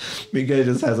 Mika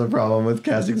just has a problem with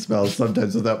casting spells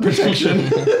sometimes without protection.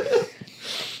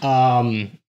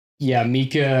 Yeah,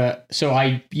 Mika. So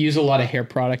I use a lot of hair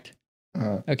product.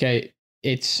 Okay.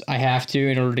 I have to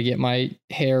in order to get my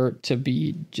hair to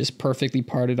be just perfectly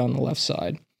parted on the left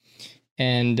side.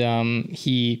 And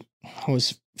he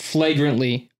was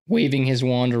flagrantly waving his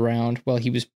wand around while he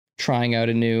was trying out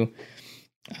a new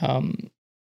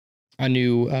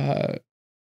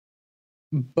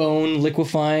bone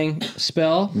liquefying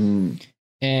spell.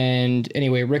 And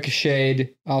anyway,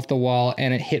 ricocheted off the wall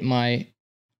and it hit my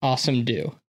awesome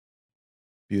do.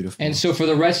 Beautiful. And so for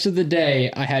the rest of the day,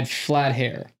 I had flat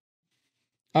hair.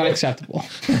 Unacceptable.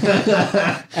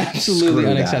 Absolutely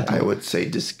unacceptable. I would say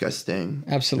disgusting.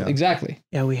 Absolutely. Yeah. Exactly.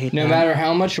 Yeah, we hate no that. matter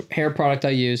how much hair product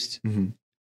I used,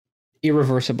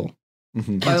 irreversible.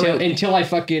 Until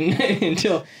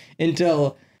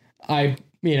I,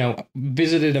 you know,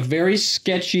 visited a very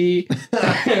sketchy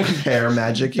hair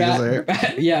magic user.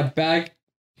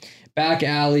 Back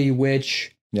alley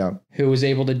witch. Yeah. Who was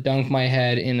able to dunk my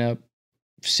head in a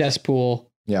cesspool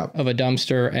of a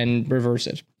dumpster and reverse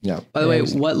it. Yeah. By the way,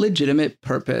 what legitimate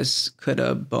purpose could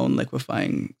a bone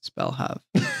liquefying spell have?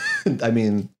 I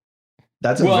mean,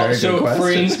 that's a very good question. For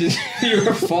instance, you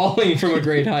were falling from a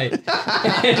great height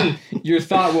and your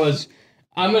thought was,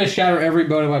 I'm going to shatter every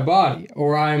bone in my body,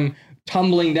 or I'm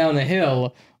tumbling down a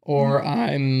hill, or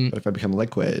What if I become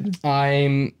liquid?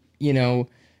 I'm, you know,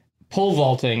 pole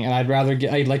vaulting, and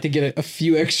I'd like to get a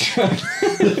few extra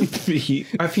feet.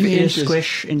 A few inches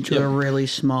squish into a really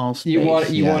small space. You want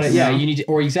it, yeah. You need to,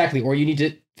 or you need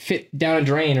to fit down a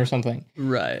drain or something.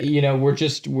 Right. You know, what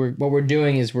we're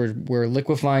doing is we're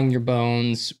liquefying your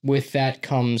bones. With that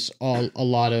comes a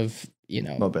lot of, you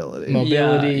know, mobility.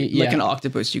 Yeah. Like an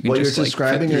octopus, you can just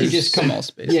describing is just small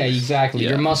space. Yeah, exactly. Yeah.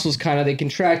 Your muscles they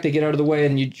contract, they get out of the way,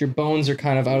 and your bones are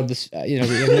kind of out of this. You know,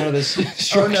 you have none of this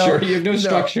structure. You have no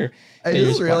structure. I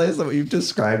just realized that what you've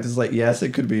described is like, yes,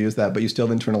 it could be used that, but you still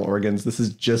have internal organs. This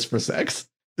is just for sex.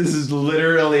 This is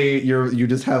literally you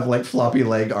just have like floppy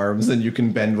leg arms and you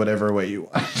can bend whatever way you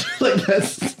want. Like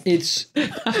that's when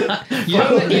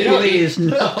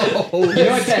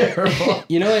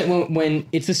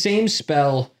it's the same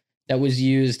spell that was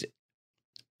used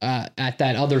at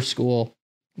that other school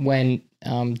when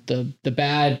the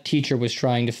bad teacher was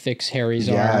trying to fix Harry's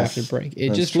arm after break.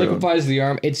 It just liquefies the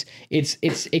arm. It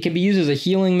can be used as a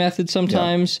healing method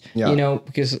sometimes. Yeah. You know,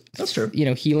 because that's true. You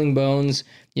know, healing bones.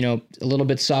 You know, a little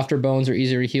bit softer bones are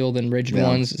easier to heal than rigid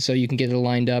ones, so you can get it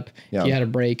lined up if you had a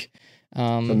break.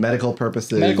 For medical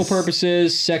purposes.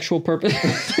 Sexual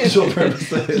purposes. Sexual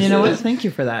purposes. You know what? Thank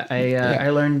you for that. I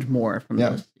learned more from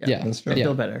those. Yeah, that's fair. I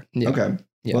feel better. Yeah. Okay.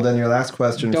 Yeah. Well, then your last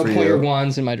question Don't for point you. your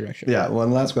wands in my direction. Yeah,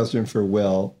 one last question for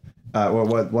Will.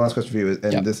 One last question for you,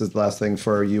 and this is the last thing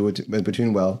for you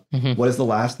between Will. Mm-hmm. What is the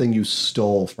last thing you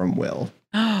stole from Will?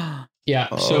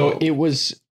 So it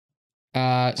was.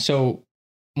 So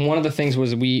one of the things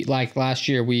was last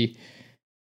year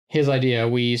his idea,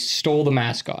 we stole the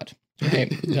mascot, okay?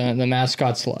 the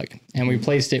mascot slug, and we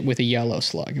placed it with a yellow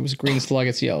slug. It was a green slug,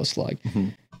 it's a yellow slug.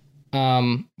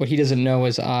 Mm-hmm. What he doesn't know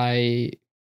is I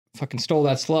fucking stole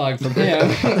that slug from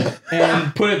him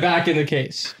and put it back in the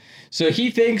case. So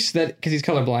he thinks that, because he's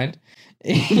colorblind,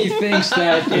 he thinks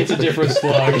that it's a different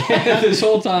slug. This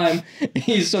whole time,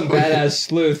 he's some badass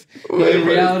sleuth. But in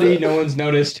reality, no one's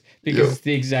noticed because it's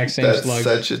the exact same slug.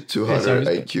 That's such a 200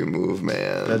 IQ move,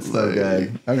 man. That's so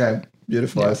good. Okay.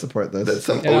 Beautiful. I support this. That's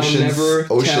some Ocean's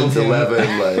 11.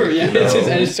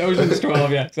 It's Ocean's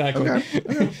 12. Yeah, exactly.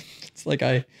 Okay. It's like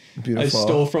I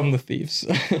stole from the thieves.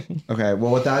 Okay.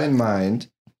 Well, with that in mind,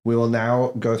 we will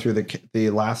now go through the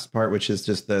last part, which is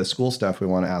just the school stuff we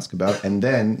want to ask about. And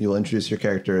then you'll introduce your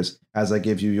characters as I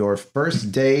give you your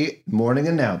first day morning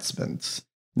announcements.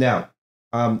 Now,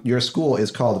 your school is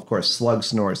called, of course,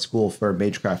 Slugsnort School for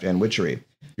Magecraft and Witchery.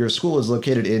 Your school is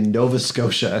located in Nova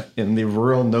Scotia, in the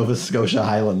rural Nova Scotia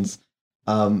Highlands.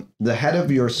 The head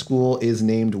of your school is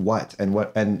named what?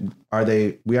 And are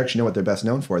they, we actually know what they're best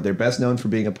known for. They're best known for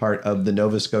being a part of the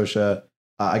Nova Scotia,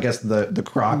 I guess the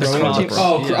Crocs. The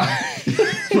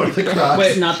Crocs.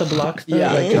 Wait, not the Blocks?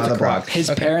 Yeah, not the Crocs.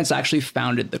 His parents actually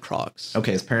founded the Crocs.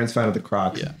 Okay, his parents founded the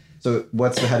Crocs. Yeah. So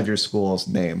what's the head of your school's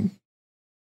name?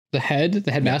 The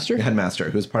headmaster? The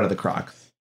headmaster, who's part of the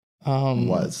Crocs.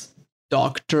 Was.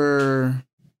 Dr.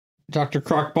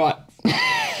 Crockpot.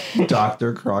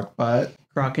 Dr. Crockpot.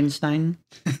 Crockenstein.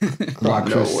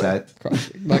 Crocrusette.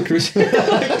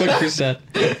 Crocrusette.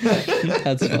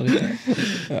 That's funny.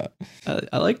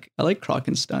 I like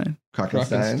Crockenstein.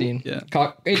 Crockenstein. Yeah.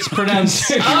 It's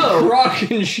pronounced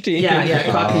Crockenstein. Yeah,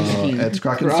 Crockenstein. It's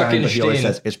Crockenstein, but he always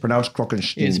says it's pronounced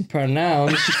Crockenstein. It's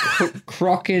pronounced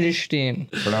Crockenstein.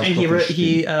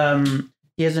 And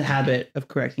he has a habit of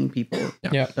correcting people.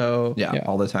 Yeah. So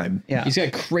all the time. Yeah. He's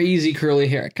got crazy curly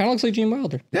hair. Kind of looks like Gene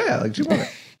Wilder. Yeah, like Gene Wilder.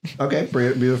 Okay,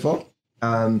 beautiful.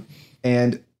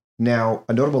 And now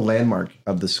a notable landmark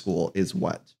of the school is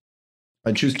what?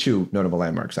 I choose two notable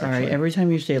landmarks, actually. All right, every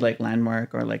time you say like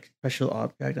landmark or like special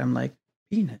object, I'm like,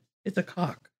 penis. It's a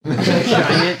cock.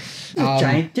 A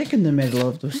giant dick in the middle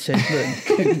of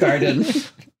the garden.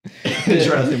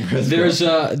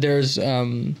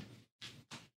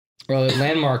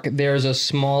 Landmark. There's a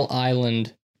small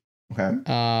island.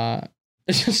 Okay.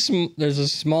 There's a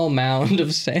small mound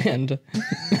of sand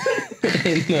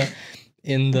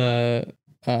in the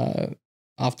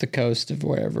off the coast of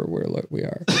wherever we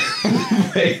are.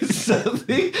 Wait, so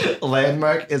the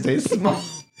landmark is a small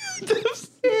mound of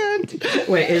sand.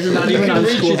 Wait, is it not even on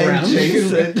school grounds? You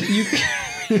can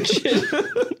reach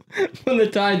it. When the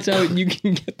tide's out, you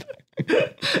can get there.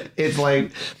 It's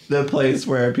like the place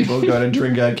where people go to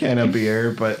drink a can of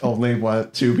beer, but only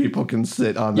two people can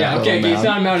sit on that. Yeah, okay, it's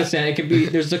not a mountain of sand. It could be.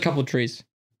 There's a couple trees.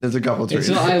 There's a couple trees.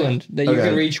 It's an island that you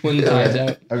can reach when the tide's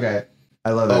out. Okay,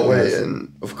 I love that. Oh wait,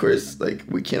 and of course, like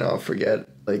we cannot forget,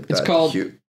 like it's that called.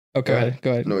 cute. Okay,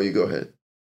 go ahead. No, you go ahead.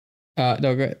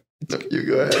 No, go ahead. No, you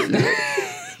go ahead.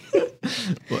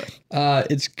 What?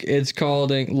 It's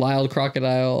called a Lyle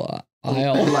Crocodile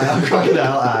Isle. Lyle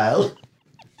Crocodile Isle.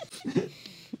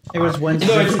 It was once.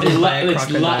 No, it's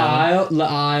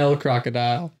Lyle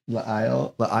Crocodile.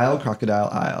 Lyle Crocodile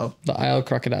Isle. The Isle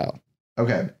Crocodile.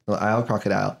 Okay, Lyle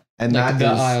Crocodile. And like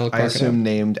that is, Isle I assume,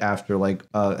 named after like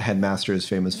Headmaster's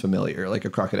famous familiar, like a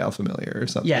crocodile familiar or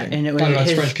something. Yeah, and it was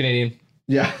it's French Canadian.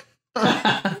 Yeah.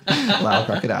 Lyle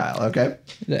Crocodile. Okay.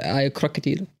 The Isle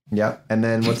Crocodile. Yeah, and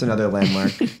then what's another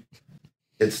landmark?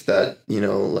 It's that,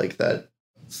 like that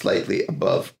slightly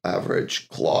above average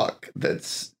clock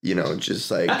that's, just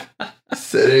like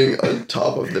sitting on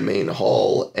top of the main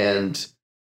hall, and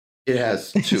it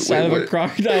has two. Inside of a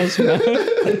crocodile's mouth.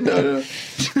 No. It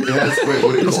has, what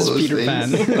do you call those Peter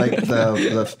things? Pan. Like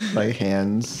the like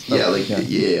hands. Yeah,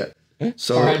 yeah.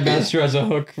 So our headmaster has a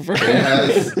hook for it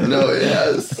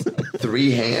has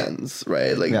 3 hands,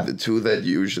 right? Like the 2 that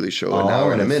you usually show an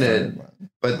hour and a minute.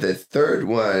 But the third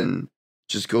one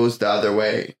just goes the other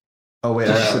way. Oh wait,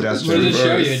 I suggested. What does it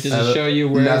show you? Does it show you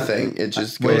where? Nothing. It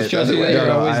just goes the other way.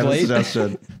 I have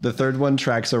suggested. The third one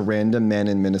tracks a random man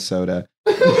in Minnesota.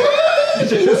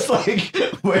 Just like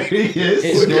where he is.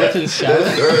 It's north and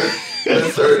south.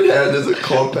 The third hand is a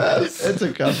compass. It's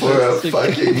a compass. For a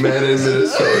fucking man in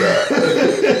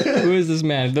Minnesota. Who is this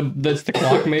man? That's the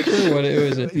clockmaker? Who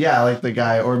is it? Yeah, like the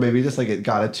guy, or maybe just like it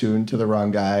got attuned to the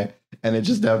wrong guy and it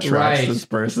just now tracks this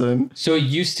person. So it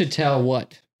used to tell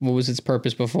what? What was its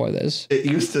purpose before this? It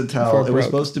used to tell. It was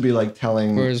supposed to be like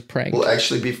telling. Or it was prank. Well,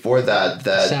 actually, before that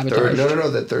Sabotage.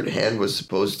 that third hand was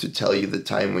supposed to tell you the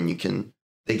time when you can,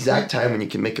 the exact time when you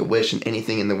can make a wish and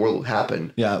anything in the world will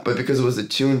happen. Yeah. But because it was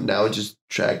attuned, now it just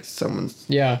tracks someone's.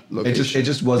 Location. It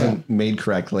just wasn't made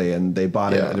correctly, and they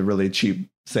bought it at a really cheap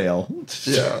sale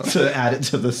to add it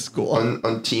to the school on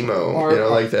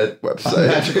Timo, like that website.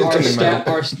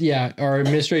 Our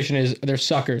administration is they're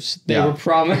suckers. They were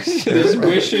promised this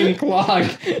wishing clock,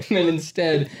 and then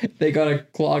instead they got a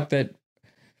clock that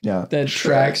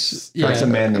tracks a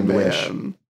man named Wish.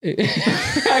 It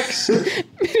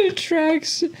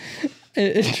tracks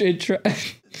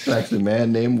a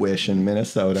man named Wish in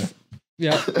Minnesota.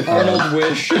 Yeah, Arnold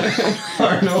Wish.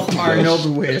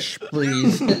 Arnold Wish,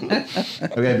 please.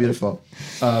 Okay, beautiful.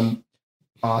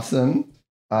 Awesome.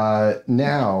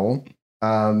 Now,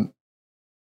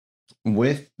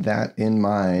 with that in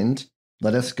mind,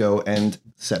 let us go and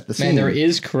set the scene. Man, there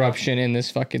is corruption in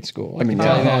this fucking school. I mean,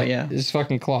 this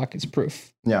fucking clock is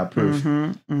proof. Yeah, proof.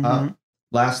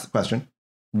 Last question.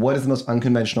 What is the most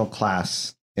unconventional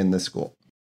class in this school?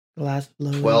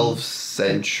 12th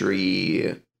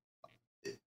century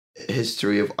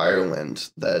history of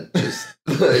Ireland that just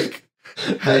like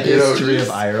had history of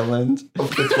Ireland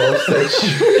of the 12th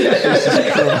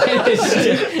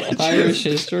century. Irish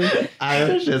history. No,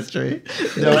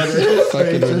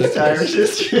 it's Irish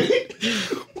history.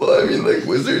 Well, I mean, like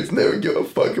wizards never give a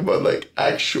fuck about like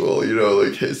actual,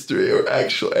 like history or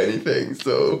actual anything.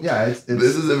 So this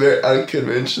is a very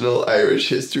unconventional Irish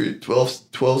history,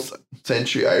 12th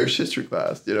century Irish history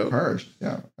class. Harsh.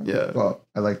 Yeah. Well,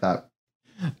 I like that.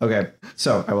 Okay,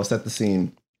 so I will set the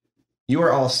scene. You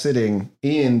are all sitting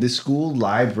in the school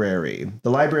library.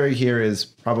 The library here is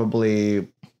probably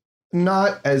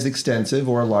not as extensive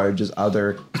or large as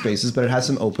other spaces, but it has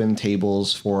some open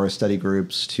tables for study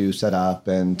groups to set up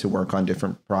and to work on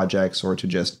different projects or to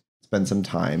just spend some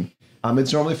time.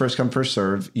 It's normally first come, first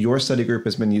serve. Your study group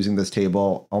has been using this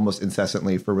table almost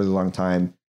incessantly for a really long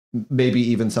time. Maybe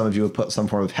even some of you have put some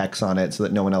form of hex on it so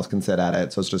that no one else can sit at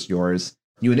it, so it's just yours.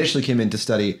 You initially came in to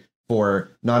study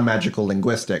for non-magical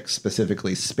linguistics,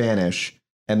 specifically Spanish.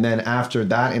 And then after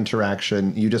that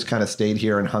interaction, you just kind of stayed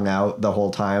here and hung out the whole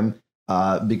time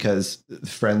because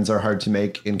friends are hard to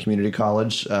make in community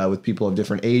college with people of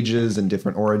different ages and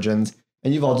different origins.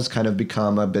 And you've all just kind of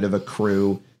become a bit of a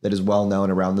crew that is well known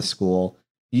around the school.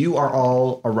 You are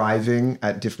all arriving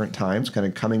at different times, kind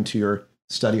of coming to your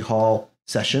study hall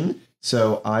session.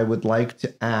 So I would like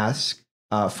to ask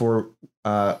for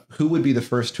who would be the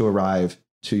first to arrive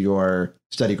to your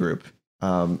study group?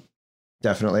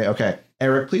 Definitely. Okay.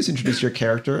 Eric, please introduce your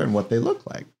character and what they look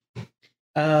like.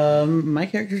 My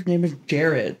character's name is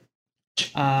Jared.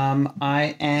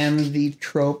 I am the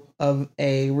trope of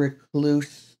a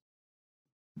recluse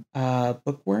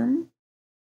bookworm,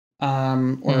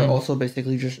 or also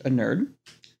basically just a nerd.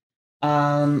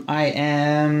 I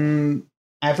am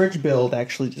average build,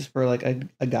 actually, just for like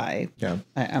a guy. Yeah.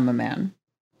 I'm a man.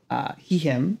 He,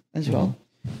 him as well.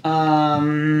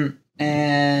 And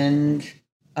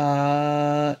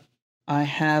I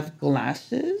have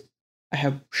glasses. I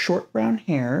have short brown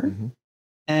hair.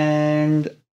 And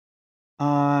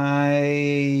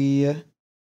I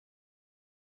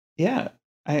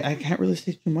can't really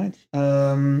say too much.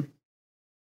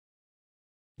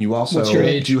 You also, what's your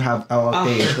age? Do you have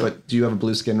age, but do you have a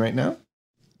blue skin right now?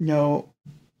 No.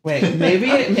 Wait,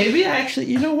 maybe actually,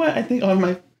 you know what? I think on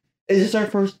my, is this our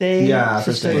first day? Yeah,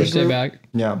 first day back.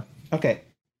 Yeah. Okay.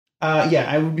 Yeah,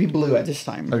 I would be blue at this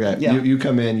time. Okay. Yeah. You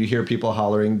come in, you hear people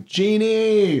hollering,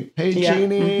 Genie! Hey,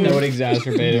 Genie! That would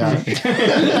exacerbate it.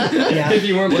 Yeah. If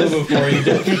you weren't blue before, you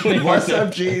definitely What's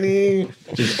up, Genie?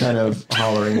 Just kind of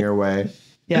hollering your way.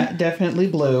 Yeah, definitely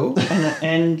blue.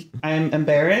 And I'm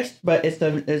embarrassed, but it's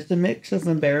a mix of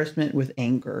embarrassment with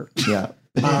anger. Yeah.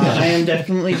 I am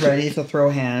definitely ready to throw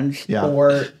hands,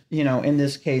 or, in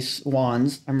this case,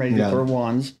 wands. I'm ready to throw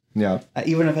wands. Yeah.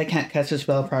 Even if I can't cast a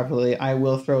spell properly, I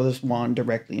will throw this wand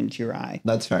directly into your eye.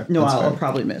 That's fair. No, I'll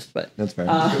probably miss, but that's fair.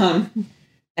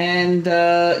 And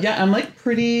I'm like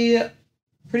pretty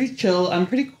chill. I'm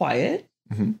pretty quiet.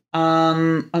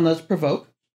 Unless provoke.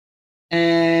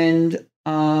 And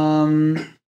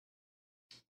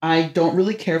I don't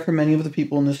really care for many of the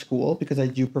people in the school because I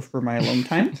do prefer my alone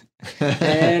time.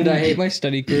 And I hate my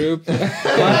study group.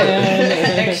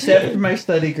 Except for my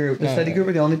study group. The study group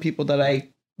are the only people that I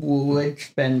would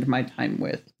spend my time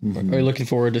with. Are you looking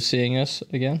forward to seeing us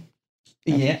again?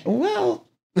 Yeah, well,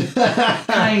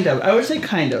 kind of. I would say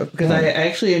kind of, because I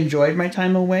actually enjoyed my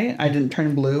time away. I didn't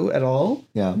turn blue at all.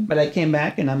 Yeah. But I came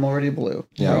back and I'm already blue.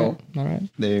 Yeah. So all right.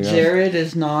 There you go. Jared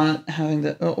is not having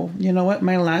the... Oh, you know what?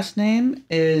 My last name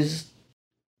is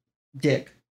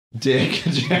Dick. Jared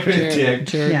Dick.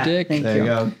 Dick. There you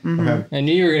go. Mm-hmm. Okay. I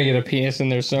knew you were going to get a penis in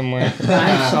there somewhere.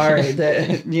 I'm sorry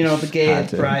that, the gay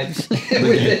thrives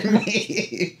within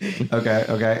me. Okay.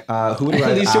 Who would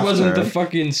At least it wasn't the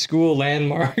fucking school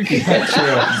landmark. True.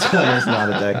 It's not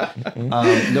a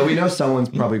dick. No, we know someone's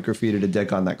probably graffitied a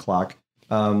dick on that clock.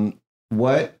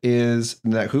 What is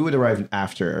that? Who would arrive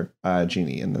after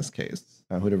Jeannie in this case?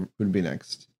 Who'd be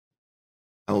next?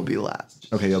 I will be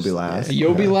last. Okay, you'll be last.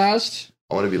 You'll be last?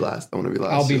 I want to be last.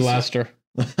 I'll be laster.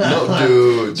 No,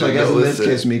 dude. So I guess in this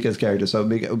case, Mika's character. So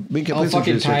Mika, I'll please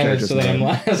fucking introduce your time it character's so that I'm name.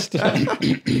 last.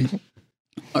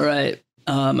 All right.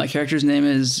 My character's name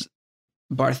is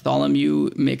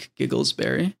Bartholomew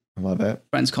McGigglesberry. I love it.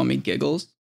 Friends call me Giggles.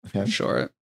 Okay.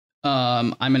 Short.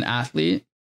 I'm an athlete.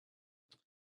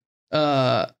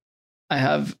 I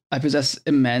possess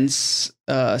immense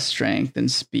strength and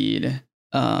speed,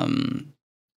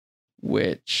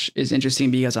 which is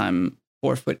interesting because I'm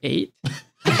 4'8".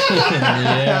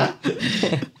 Yeah.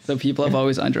 So people have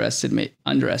always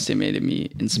underestimated me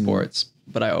in sports,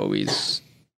 but I always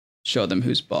show them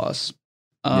who's boss.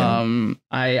 I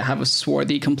have a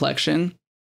swarthy complexion.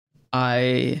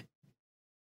 The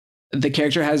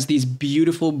character has these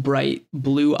beautiful bright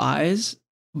blue eyes,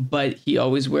 but he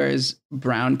always wears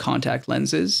brown contact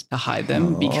lenses to hide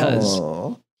them because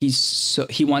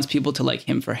he wants people to like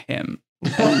him for him.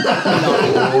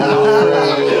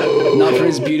 Not for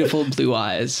his beautiful blue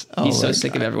eyes. He's so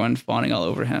sick of everyone fawning all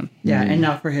over him. Yeah, and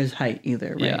not for his height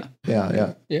either, right?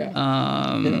 Yeah.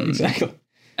 Exactly.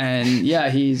 And yeah,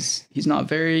 he's not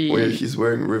very... Wait, he's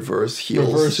wearing reverse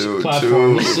heels too.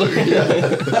 Platforms.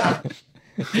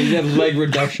 You have leg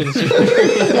reductions. Remove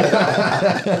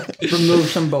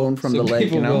some bone from the leg,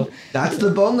 That's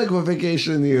the bone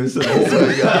liquefaction use.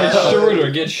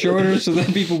 Get shorter so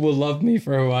that people will love me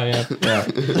for who I am. Yeah.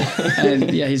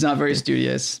 And yeah, he's not very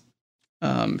studious.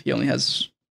 He only has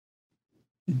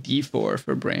D4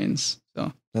 for brains.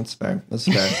 So That's fair.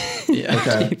 yeah.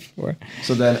 Okay.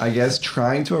 So then I guess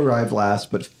trying to arrive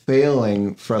last but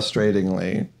failing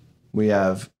frustratingly, we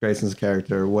have Grayson's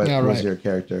character. What was your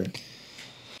character?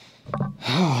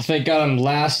 Oh, thank God I'm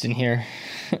last in here.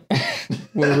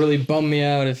 Would have really bummed me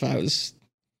out if I was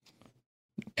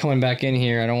coming back in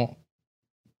here. I don't,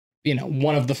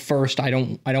 one of the first. I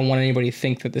don't want anybody to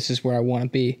think that this is where I want to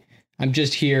be. I'm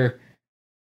just here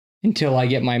until I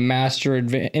get my master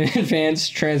in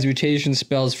advanced transmutation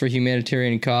spells for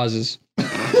humanitarian causes.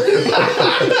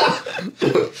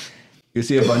 You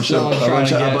see a bunch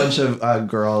of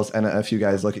girls and a few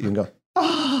guys look at you and go,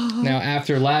 Now,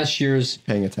 after last year's...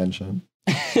 Paying attention.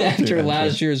 After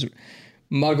last year's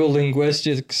Muggle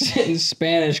linguistics in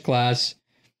Spanish class,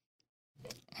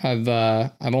 I've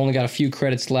only got a few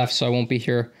credits left, so I won't be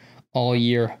here all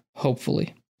year,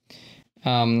 hopefully.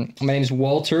 My name's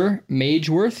Walter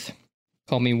Mageworth.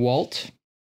 Call me Walt.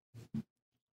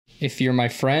 If you're my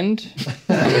friend.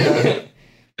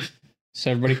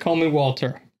 So everybody call me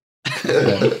Walter.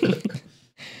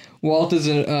 Walt is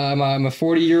I'm a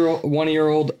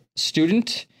 1-year-old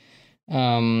student.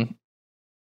 You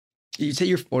say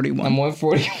you're 41. I'm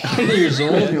 41 years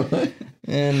old,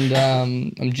 and I'm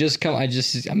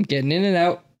getting in and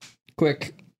out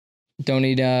quick. Don't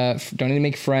need to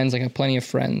make friends. I got plenty of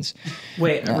friends.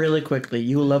 Wait, really quickly.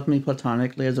 You love me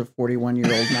platonically as a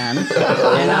 41-year-old man,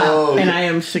 and I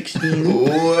am 16.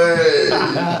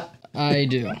 I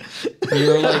do.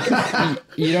 You're like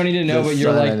you don't need to know, but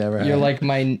you're like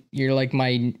my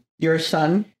your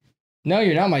son. No,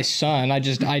 you're not my son. I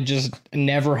just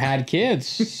never had kids,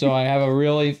 so I have a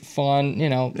really fun,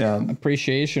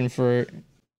 appreciation for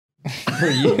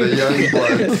you, the young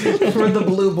blood, for the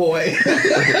blue boy.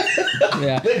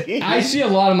 Yeah, I see a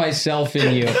lot of myself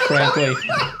in you, frankly.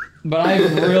 But I've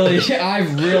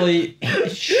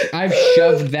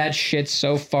shoved that shit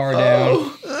so far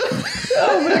down.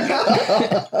 Oh my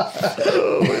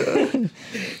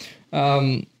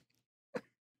god.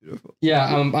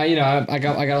 Yeah, I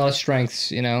got a lot of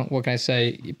strengths. What can I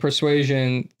say?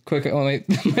 Persuasion, quick on my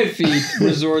feet,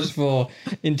 resourceful,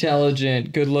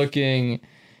 intelligent, good looking.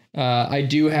 I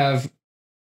do have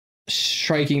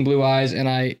striking blue eyes, and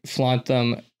I flaunt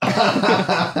them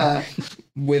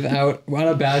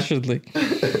unabashedly.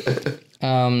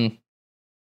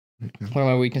 What are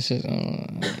my weaknesses?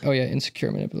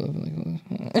 Insecure, manipulative,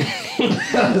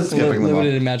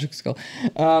 limited in magic skill.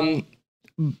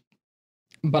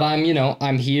 but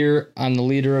I'm here. I'm the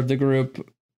leader of the group.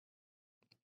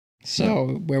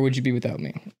 So where would you be without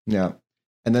me? Yeah.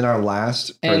 And then our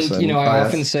last person. And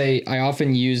I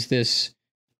often use this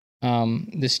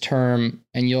this term,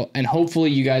 and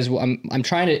hopefully you guys will. I'm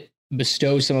trying to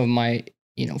bestow some of my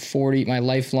my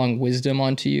lifelong wisdom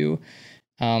onto you.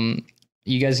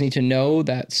 You guys need to know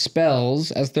that spells,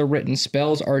 as they're written,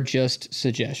 spells are just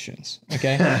suggestions,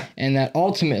 okay? And that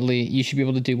ultimately you should be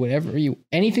able to do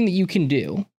anything that you can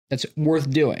do that's worth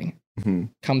doing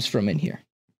comes from in here.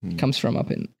 Comes from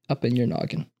up in your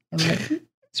noggin. All right?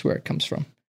 That's where it comes from.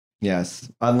 Yes.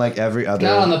 Unlike every other.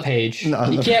 Not on the page. You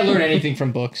can't learn anything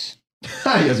from books.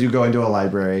 Yes, you go into a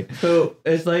library. So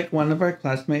it's like one of our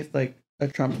classmates, like a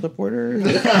Trump supporter.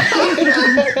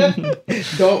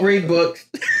 Don't read books.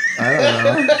 I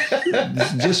don't know.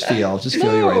 Just feel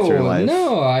your way through life.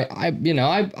 No,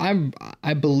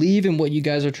 I believe in what you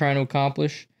guys are trying to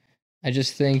accomplish. I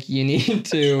just think you need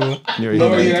to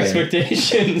lower your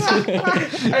expectations.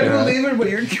 I believe in what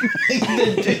you're trying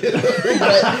to do,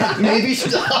 but maybe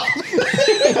stop.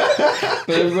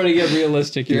 But everybody get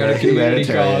realistic. You're at a community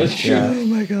college. Yeah. Oh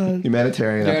my god.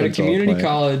 Humanitarian. You're at a community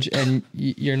college, and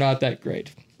you're not that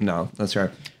great. No, that's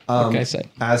right. Like I said.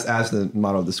 As the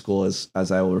motto of the school is,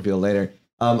 as I will reveal later.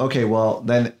 Okay, well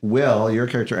then, Will, your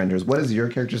character enters. What is your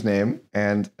character's name?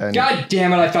 And God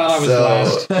damn it! I thought I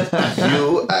was last.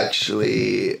 You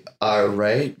actually are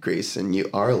right, Grayson.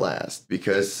 You are last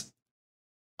because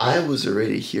I was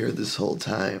already here this whole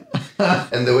time.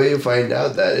 And the way you find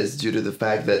out that is due to the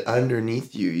fact that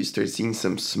underneath you start seeing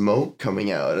some smoke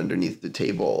coming out underneath the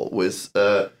table with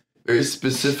a very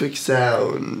specific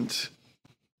sound.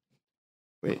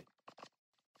 Wait.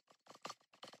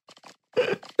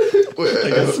 Wait,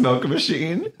 like a smoke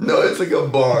machine? No, it's like a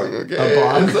bong, okay? A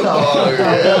bong? It's a bong,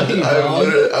 okay?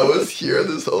 I was here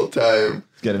this whole time.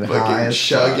 Getting high as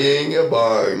chugging a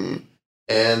bong.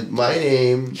 And my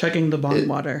name... Chugging the bong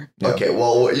water. Okay,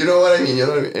 well, you know what I mean. You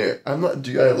know what I mean? I'm not...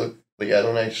 Do I look... Like, I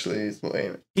don't actually...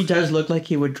 Wait. He does look like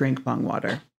he would drink bong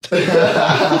water.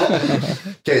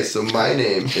 Okay, so my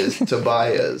name is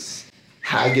Tobias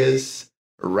Haggis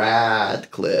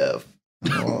Radcliffe.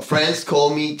 Friends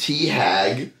call me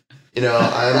T-Hag. I'm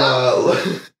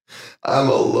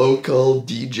a local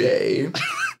DJ,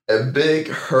 a big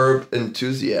herb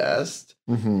enthusiast.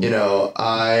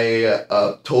 I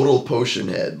total potion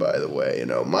head, by the way.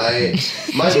 My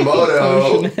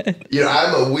motto,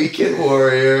 I'm a weekend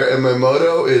warrior, and my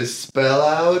motto is spell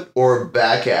out or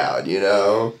back out,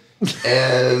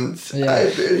 And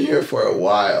I've been here for a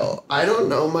while. I don't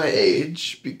know my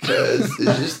age because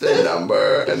it's just a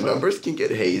number, and numbers can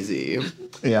get hazy.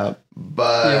 Yeah.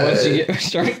 But once you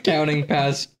start counting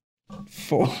past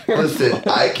 4. Listen,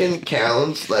 I can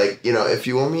count, if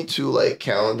you want me to,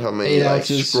 count how many,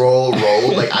 scroll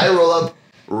roll. I roll up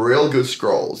real good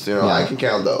scrolls, I can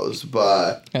count those,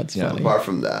 but that's funny. Apart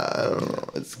from that, I don't know.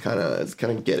 It's kind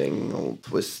of getting a little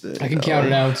twisted. I can count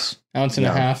an ounce and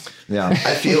a half. Yeah.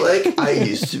 I feel like I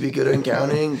used to be good at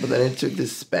counting, but then I took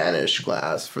this Spanish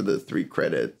class for the 3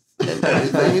 credits, and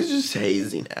everything is just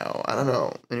hazy now. I don't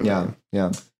know. Anyway.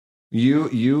 Yeah.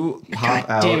 You hop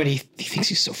out. Damn it, he thinks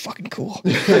he's so fucking cool.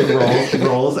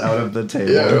 rolls out of the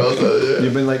table. Yeah, rolls out, yeah.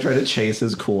 You've been trying to chase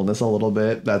his coolness a little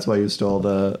bit. That's why you stole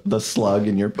the slug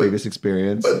in your previous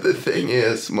experience. But the thing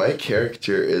is, my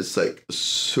character is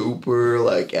super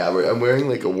average. I'm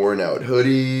wearing a worn out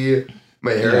hoodie.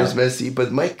 My hair is messy,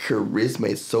 but my charisma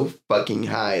is so fucking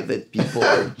high that people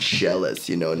are jealous,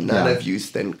 None of you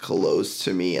stand close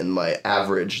to me and my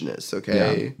averageness,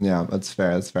 okay? Yeah, that's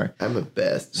fair. I'm the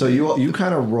best. So you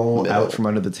kind of roll out from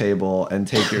under the table and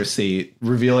take your seat,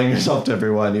 revealing yourself to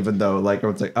everyone, even though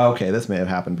everyone's oh, okay, this may have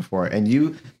happened before. And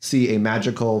you see a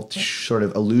magical sort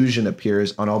of illusion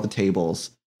appears on all the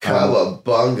tables.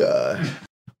 Cowabunga.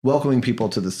 Welcoming people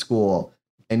to the school.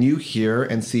 And you hear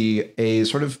and see a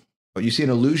sort of... You see an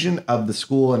illusion of the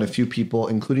school and a few people,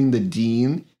 including the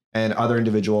dean and other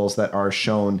individuals that are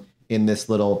shown in this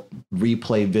little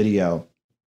replay video.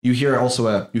 You hear also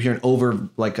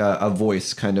a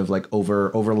voice kind of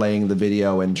overlaying the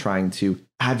video and trying to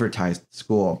advertise the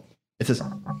school. It says,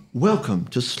 "Welcome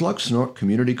to Slugsnort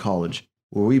Community College,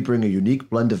 where we bring a unique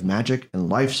blend of magic and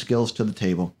life skills to the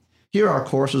table. Here our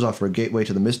courses offer a gateway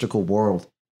to the mystical world.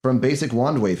 From basic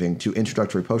wand waving to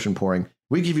introductory potion pouring,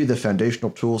 we give you the foundational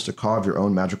tools to carve your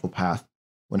own magical path.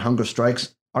 When hunger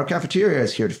strikes, our cafeteria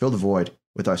is here to fill the void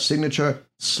with our signature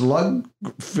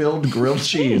slug-filled grilled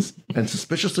cheese and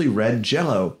suspiciously red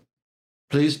Jell-O.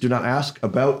 Please do not ask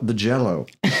about the Jell-O.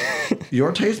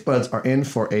 Your taste buds are in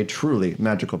for a truly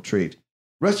magical treat.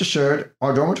 Rest assured,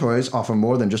 our dormitories offer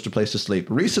more than just a place to sleep.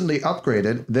 Recently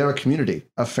upgraded, they're a community,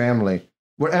 a family,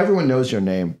 where everyone knows your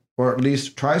name, or at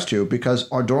least tries to, because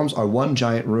our dorms are one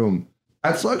giant room.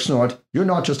 At Slugsnort, you're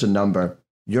not just a number,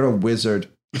 you're a wizard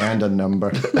and a number.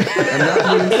 And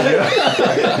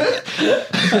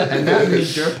that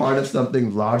means you're part of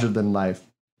something larger than life.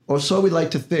 Or so we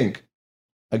like to think.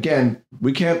 Again,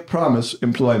 we can't promise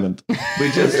employment.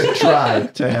 We just try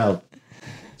to help.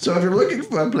 So if you're looking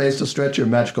for a place to stretch your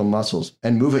magical muscles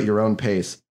and move at your own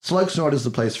pace, Slugsnort is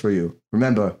the place for you.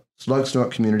 Remember,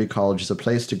 Slugsnort Community College is a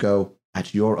place to go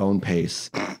at your own pace.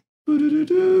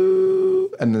 And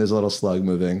then there's a little slug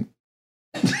moving.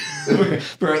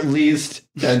 for at least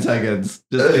 10 seconds,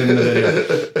 just in the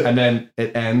video. And then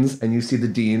it ends, and you see the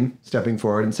dean stepping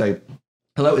forward and say,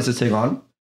 hello, is this thing on?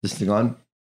 Is this thing on?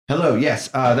 Hello, yes,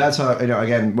 that's our,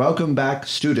 again, welcome back,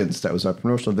 students. That was our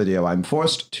promotional video. I'm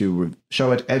forced to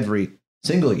show it every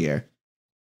single year.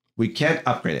 We can't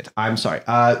upgrade it. I'm sorry.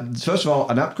 First of all,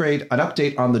 an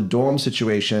update on the dorm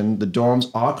situation. The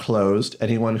dorms are closed.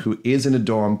 Anyone who is in a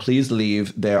dorm, please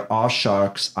leave. There are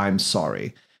sharks. I'm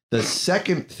sorry. The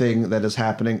second thing that is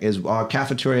happening is our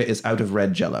cafeteria is out of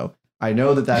red Jell-O. I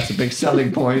know that that's a big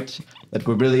selling point, that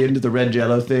we're really into the red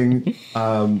Jell-O thing.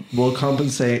 We'll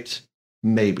compensate,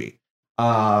 maybe.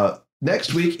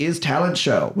 Next week is talent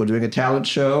show. We're doing a talent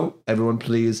show. Everyone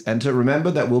please enter.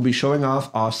 Remember that we'll be showing off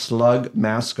our slug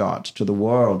mascot to the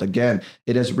world. Again,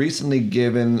 it has recently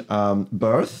given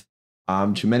birth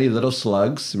to many little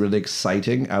slugs. Really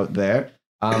exciting out there.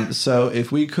 So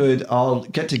if we could all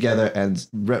get together and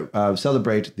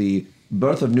celebrate the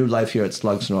birth of new life here at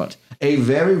Slugsnort, a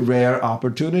very rare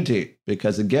opportunity,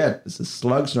 because again, this is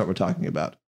Slugsnort we're talking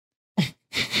about.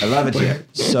 I love it here.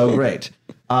 So great.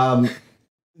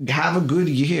 Have a good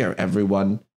year,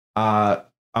 everyone. A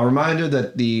reminder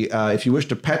that if you wish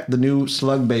to pet the new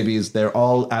slug babies, they're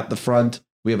all at the front.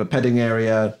 We have a petting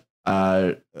area.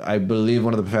 I believe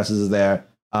one of the professors is there.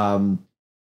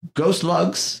 Go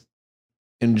slugs.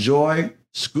 Enjoy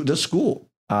the school.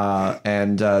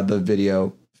 And the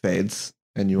video fades,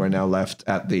 and you are now left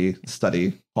at the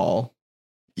study hall.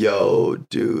 Yo,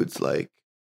 dudes, like,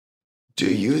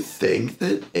 do you think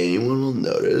that anyone will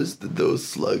notice that those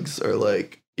slugs are,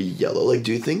 like, yellow? Like,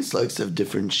 do you think slugs have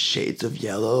different shades of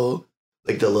yellow?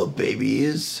 Like, the little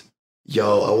babies?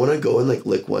 Yo, I want to go and, like,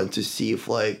 lick one to see if,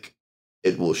 like,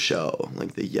 it will show,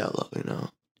 like, the yellow, you know?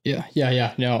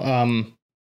 Yeah. No,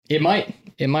 it might.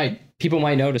 People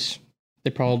might notice.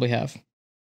 They probably have.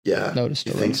 Yeah. Noticed.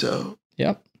 You think so?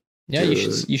 Yep. Yeah,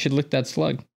 dude. You should lick that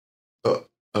slug. Oh,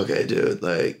 okay, dude.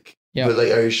 Like, yeah. But,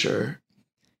 like, are you sure?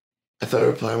 I thought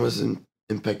our plan was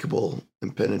impeccable,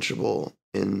 impenetrable,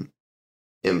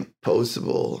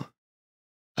 imposable.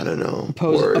 I don't know.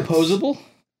 Opposable?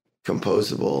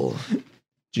 Composable.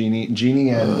 Jeannie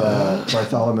and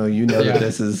Bartholomew, you know that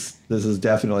this is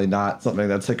definitely not something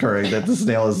that's occurring, that the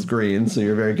snail is green, so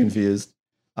you're very confused.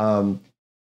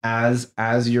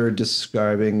 As you're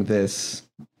describing this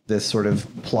sort of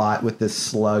plot with this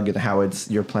slug and how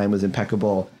your plan was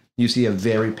impeccable, you see a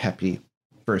very peppy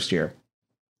first year.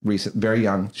 Very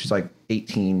young. She's like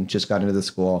 18, just got into the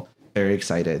school, very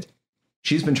excited.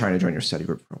 She's been trying to join your study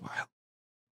group for a while.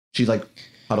 She like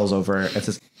huddles over and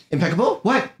says, impeccable?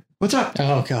 What? What's up?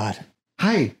 Oh, God.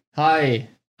 Hi. You're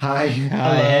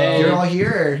all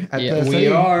here at the study. We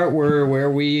are. We're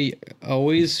where we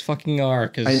always fucking are,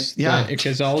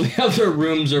 because all the other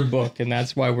rooms are booked, and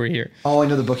that's why we're here. Oh, I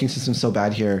know the booking system's so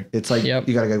bad here. It's like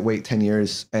you gotta wait 10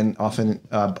 years and often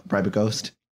bribe a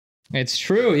ghost. It's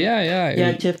true. Yeah.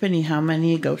 Yeah, Tiffany, how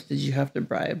many ghosts did you have to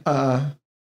bribe? To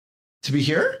be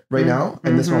here right now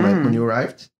in this moment when you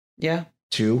arrived? Yeah.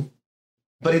 2.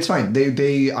 But it's fine.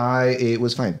 It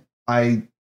was fine. I'm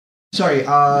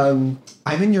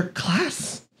in your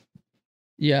class.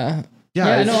 Yeah.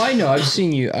 No, I know. I've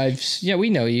seen you. We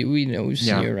know you. We've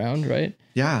seen you around, right?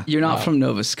 Yeah. You're not from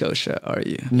Nova Scotia, are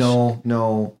you? No.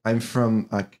 I'm from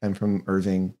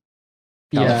Irving,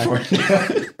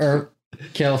 California. Yeah.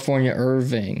 California,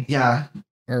 Irving. Yeah.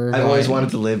 Irving. I've always wanted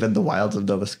to live in the wilds of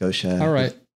Nova Scotia. All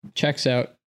right. Checks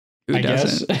out. Who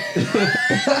doesn't?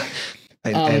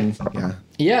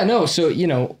 Yeah, no. So,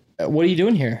 what are you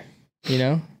doing here?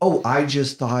 Oh, I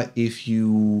just thought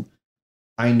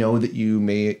I know that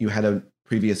you had a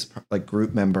previous like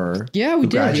group member. Yeah, we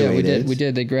did. Yeah, we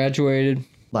did. They graduated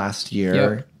last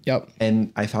year. Yep.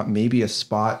 And I thought maybe a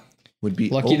spot would be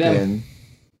lucky open. Them.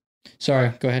 Sorry,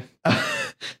 go ahead.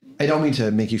 I don't mean to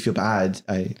make you feel bad.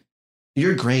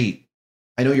 You're great.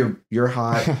 I know you're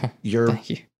hot. You're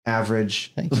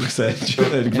average. Thank you.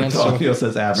 Bartholomew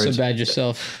says average. So bad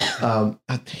yourself.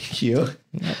 Thank you.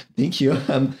 Thank you.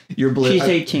 You're blue. She's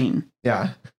 18.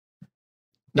 Yeah.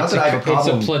 Not that I have a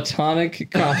problem. It's a platonic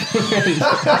compliment.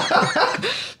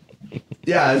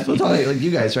 Yeah, it's platonic. Like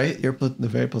you guys, right? You're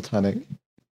very platonic.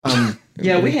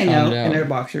 Yeah, we hang out down. in our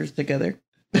boxers together.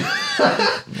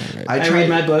 I read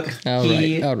my book.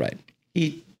 All right.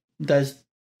 He does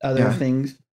other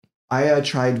things. I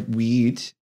tried weed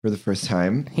for the first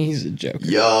time. He's a joker.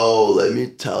 Yo, let me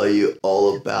tell you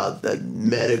all about that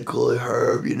medical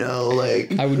herb, you know,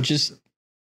 like... I would just...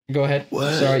 Go ahead.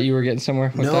 What? Sorry, you were getting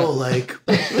somewhere with that.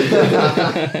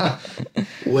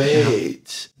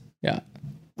 Wait. Yeah.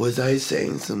 Was I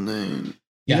saying something?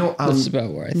 Yeah, you know, that's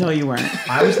about where I thought. No, you weren't.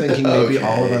 I was thinking maybe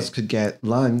all of us could get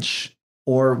lunch,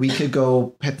 or we could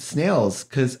go pet snails,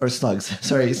 or slugs.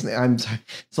 Sorry, I'm sorry,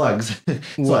 slugs.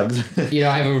 Slugs. You know,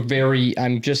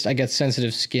 I get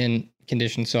sensitive skin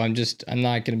condition, so I'm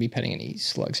not going to be petting any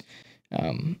slugs.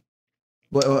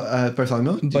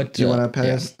 Bartholomew, do you want to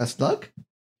pet a slug?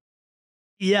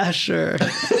 Yeah, sure.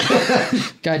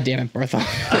 God damn it, Bartholomew.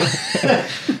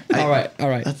 All right.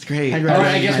 That's great. All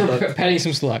right, I guess we're petting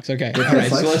some slugs. Okay. All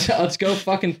right, so let's go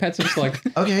fucking pet some slugs.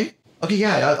 Okay,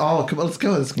 yeah. Come on, let's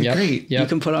go. This is great. You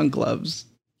can put on gloves.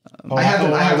 I have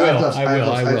gloves. I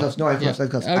will. No, I have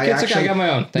gloves. Okay, it's okay. I got my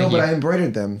own. Thank you. But I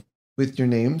embroidered them with your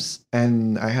names,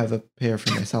 and I have a pair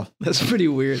for myself. That's pretty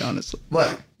weird, honestly.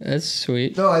 What? That's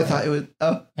sweet. No, I thought it was.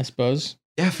 I suppose.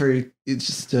 Yeah, it's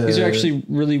just. These are actually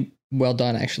really well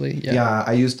done, actually. Yeah,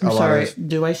 I used a lot. Sorry,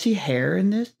 do I see hair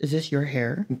in this? Is this your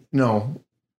hair? No.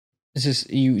 Is this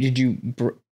you?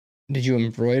 Did you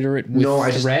embroider it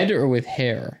with thread or with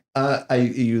hair? I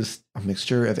used a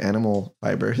mixture of animal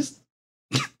fibers.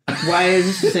 Why is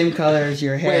this the same color as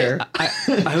your hair? Wait,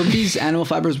 I hope these animal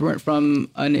fibers weren't from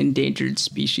an endangered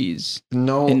species.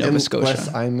 No, in Nova Scotia. Unless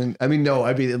the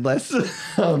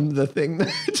thing that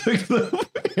I took the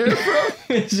hair from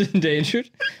is endangered.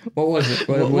 What was it?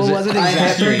 What was it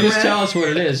exactly? Just tell us what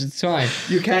it is. It's fine.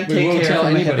 You can't take hair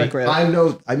from anybody.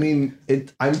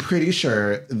 I'm pretty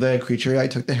sure the creature I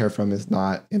took the hair from is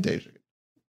not endangered.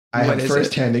 I have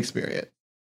first-hand experience.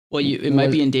 Well, it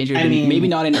might be endangered. Maybe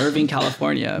not in Irving,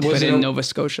 California, but in Nova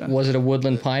Scotia. Was it a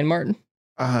woodland pine marten?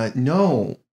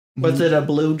 No. Was it a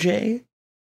blue jay?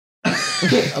 A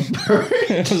bird?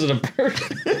 Was it a bird?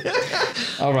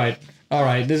 All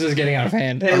right. This is getting out of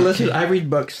hand. Hey, listen, I read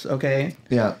books, okay?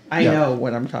 Yeah. I know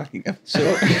what I'm talking about. So,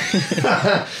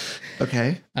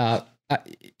 okay.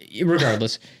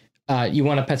 Regardless, you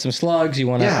want to pet some slugs? You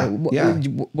want to? Yeah.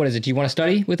 What is it? Do you want to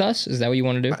study with us? Is that what you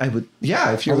want to do? I would.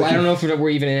 Yeah. If you're. I don't know if we're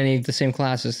even in any of the same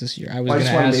classes this year. I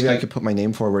just wanted maybe I could put my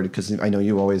name forward because I know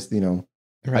you always,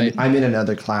 Right. I'm in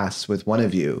another class with one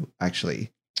of you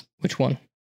actually. Which one?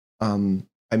 I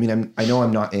know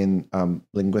I'm not in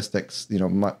linguistics,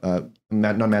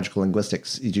 non-magical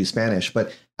linguistics, e.g. Spanish,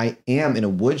 but I am in a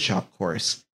woodshop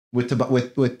course with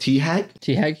T-Hag.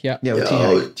 T-Hag, yeah. Yeah, with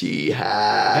T-Hag.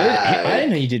 T-Hag. I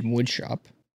didn't know you did woodshop.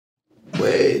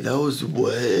 Wait, that was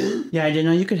wood? Yeah, I didn't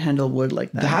know you could handle wood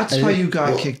like that. That's why you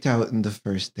got kicked out in the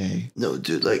first day. No,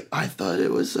 dude, I thought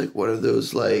it was one of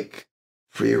those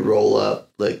free roll up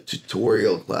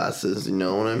tutorial classes, you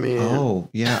know what I mean? Oh,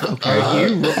 yeah. Okay.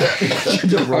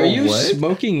 Are you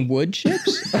smoking wood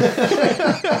chips? That's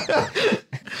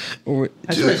what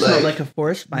it smelled like a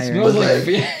forest fire. Have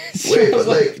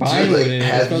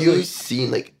you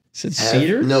seen is it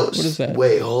cedar? No, what is that?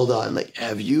 Wait, hold on.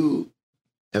 Have you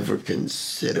ever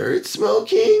considered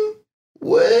smoking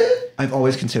wood? I've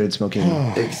always considered smoking.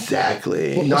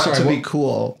 Exactly. Well, not to be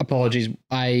cool. Apologies.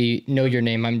 I know your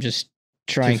name. I'm just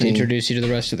trying to introduce you to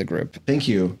the rest of the group. Thank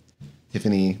you,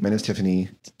 Tiffany. My name's Tiffany.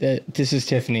 This is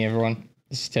Tiffany, everyone.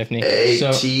 This is Tiffany. Hey,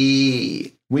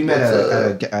 we met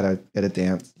at a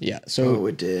dance. Yeah. So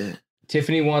we did.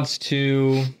 Tiffany wants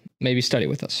to maybe study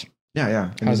with us.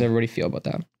 Yeah. How does everybody feel about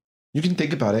that? You can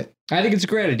think about it. I think it's a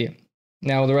great idea.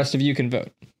 Now the rest of you can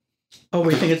vote. Oh,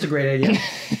 we think it's a great idea.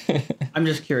 I'm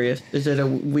just curious. Is it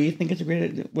we think it's a great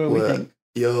idea? What do we think?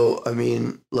 Yo,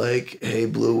 hey,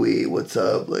 Bluey, what's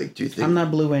up? Do you think... I'm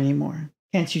not blue anymore.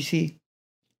 Can't you see?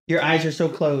 Your eyes are so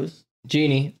closed.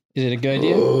 Jeannie, is it a good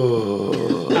idea?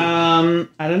 Oh.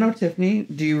 I don't know, Tiffany.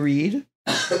 Do you read?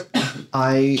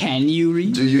 Can you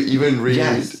read? Do you even read?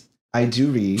 Yes, I do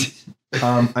read.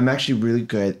 I'm actually really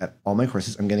good at all my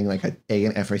courses. I'm getting an A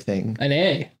in everything. An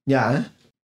A? Yeah,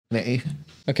 an A.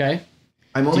 Okay.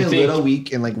 I'm only a little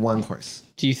weak in one course.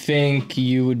 Do you think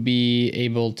you would be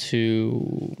able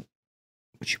to...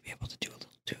 Would you be able to do a little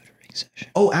tutoring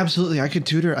session? Oh, absolutely. I could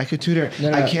tutor.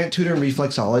 No. I can't tutor in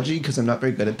reflexology because I'm not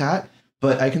very good at that,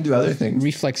 but I can do other things.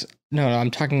 No,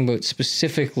 I'm talking about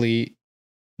specifically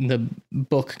the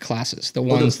book classes. The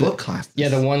ones the book classes. Yeah,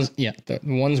 the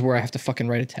ones where I have to fucking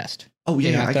write a test. Oh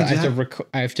yeah,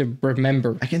 I have to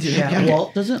remember. I can do Yeah, that.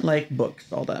 Walt doesn't like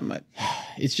books all that much.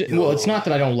 It's just, well, it's not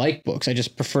that I don't like books. I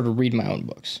just prefer to read my own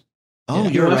books. Oh,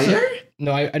 you're a writer?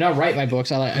 No, I don't write my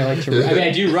books. I like to. I mean,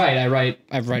 I do write.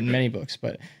 I've written many books,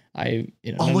 but I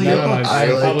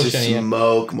like to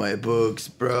smoke my books,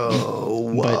 bro.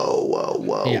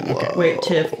 Whoa. Yeah, okay. Wait,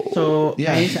 Tiff. So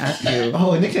I need to ask you.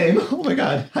 Oh, a nickname. Oh my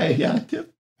god. Hi, yeah, Tiff.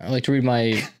 I like to read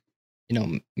my,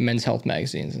 men's health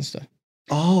magazines and stuff.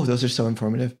 Oh, those are so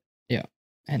informative. Yeah,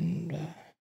 and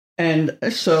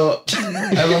so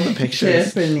I love the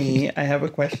pictures. Tiffany, I have a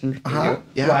question for you.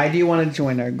 Yeah. Why do you want to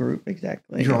join our group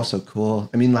exactly? You're all so cool.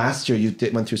 I mean, last year you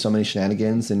went through so many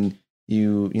shenanigans and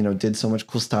you did so much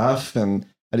cool stuff, and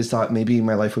I just thought maybe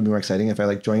my life would be more exciting if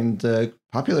I joined the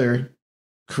popular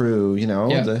crew. You know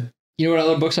what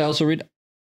other books I also read?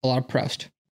 A lot of Proust.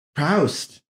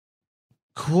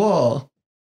 Cool.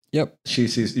 Yep. She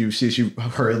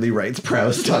hurriedly writes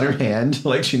Proust on her hand,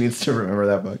 like she needs to remember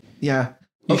that book. Yeah.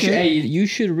 Okay. You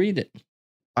should read it.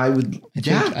 I would.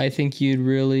 I think you'd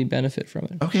really benefit from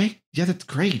it. Okay. Yeah, that's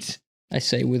great. I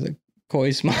say with a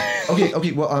coy smile.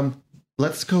 Okay. Well,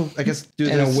 let's go. I guess do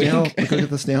the snail. Let's go get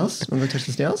the snails. Want to touch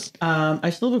the snails? I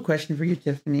still have a question for you,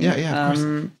 Tiffany. Yeah. Of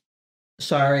course.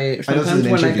 Sorry. Sometimes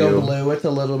when I go blue, it's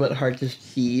a little bit hard to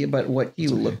see. But what do you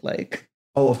look like?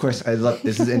 Oh, of course. I love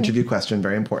this. Is an interview question.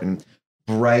 Very important.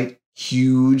 Bright,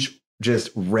 huge,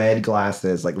 just red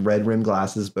glasses, like red rim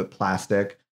glasses, but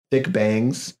plastic. Thick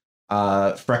bangs,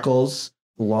 freckles,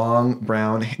 long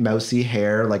brown mousy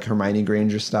hair, like Hermione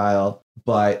Granger style,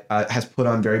 but has put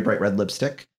on very bright red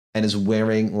lipstick and is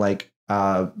wearing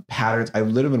patterns. I've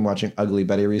literally been watching Ugly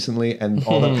Betty recently, and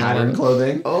all the pattern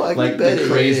clothing, Ugly Betty, the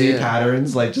crazy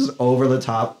patterns, like just over the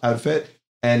top outfit,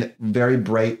 and very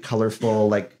bright, colorful,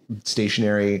 like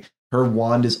stationery. Her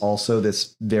wand is also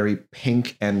this very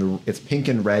pink, and it's pink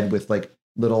and red with like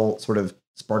little sort of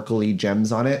sparkly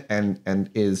gems on it, and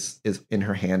is in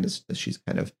her hand as she's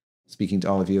kind of speaking to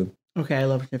all of you. Okay, I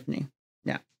love Tiffany.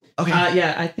 Yeah. Okay.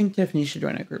 I think Tiffany should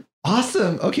join our group.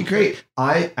 Awesome. Okay, great.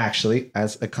 I actually,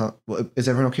 is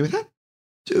everyone okay with that?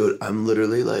 Dude, I'm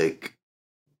literally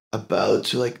about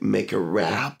to make a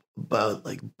rap about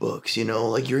books,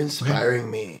 you're inspiring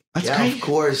me. That's great. Of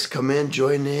course. Come in,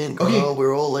 join in. Girl, okay.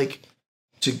 We're all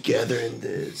together in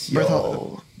this.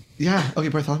 Yo. Yeah. Okay,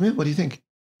 Bartholomew, what do you think?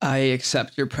 I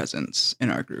accept your presence in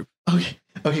our group.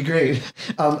 Okay, great.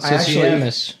 I actually,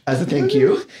 as a thank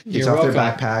you, takes off their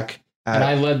backpack. And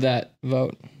I led that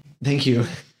vote. Thank you.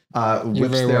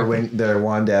 Whips their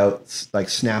wand out,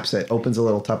 snaps it, opens a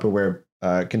little Tupperware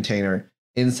container.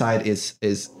 Inside is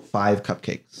 5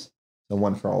 cupcakes. So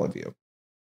one for all of you.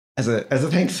 As a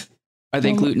thanks. Are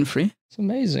they gluten-free? It's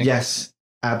amazing. Yes,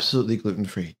 absolutely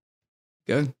gluten-free.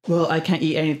 Good. Well, I can't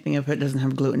eat anything if it doesn't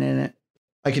have gluten in it.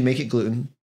 I can make it gluten.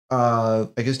 I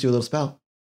guess do a little spell.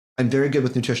 I'm very good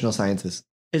with nutritional sciences.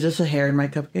 Is this a hair in my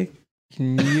cupcake?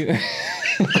 Can you?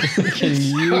 No,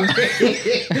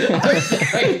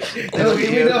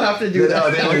 we don't have to do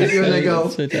that. They look at you and they go,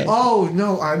 "Oh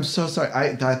no, I'm so sorry."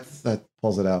 That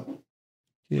pulls it out.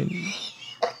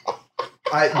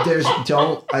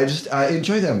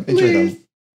 Enjoy them.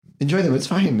 Enjoy them. It's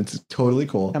fine. It's totally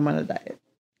cool. I'm on a diet.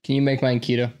 Can you make mine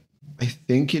keto? I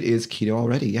think it is keto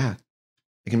already. Yeah,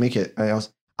 I can make it.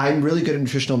 I'm really good at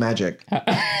nutritional magic. How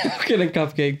can a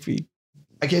cupcake be?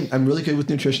 Again, I'm really good with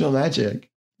nutritional magic.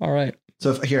 All right.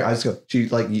 So here, I just go. She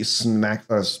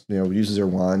uses her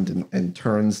wand and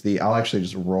turns the. I'll actually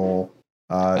just roll.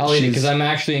 I'll eat it because I'm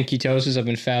actually in ketosis. I've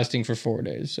been fasting for 4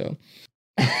 days, so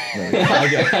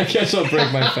I guess I'll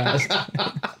break my fast.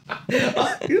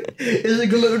 Is it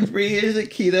gluten free? Is it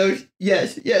keto?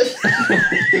 Yes. Okay.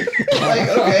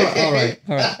 All right.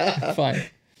 Fine.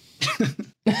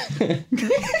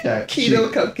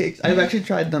 Keto cupcakes. I've actually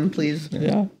tried them. Please.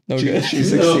 Yeah. She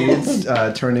succeeds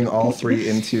turning all 3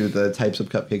 into the types of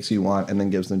cupcakes you want, and then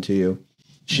gives them to you.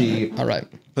 She all right.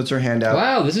 Puts her hand out.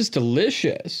 Wow, this is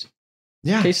delicious.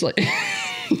 Yeah. Tastes like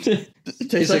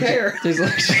tastes like hair. Tastes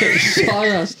like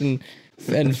sawdust and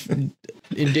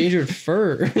endangered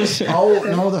fur. Oh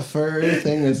no, the fur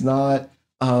thing is not.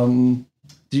 Do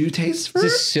you taste fur?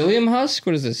 Is this psyllium husk?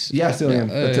 What is this? Yeah, psyllium.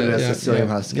 That's what it is. It's psyllium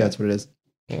husk. Yeah, that's what it is.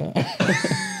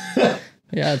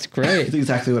 Yeah, it's great. That's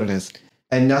exactly what it is.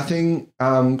 And nothing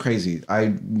crazy.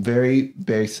 Very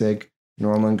basic,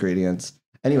 normal ingredients.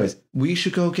 Anyways, we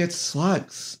should go get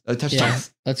slugs.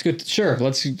 Slugs. Let's go. Sure.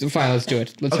 Let's do it.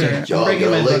 Let's do it. I'm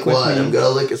gonna lick one. I'm gonna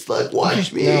lick a slug.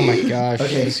 Watch me. Oh my gosh.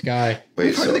 Okay. This guy.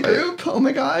 Wait, part of the group. Oh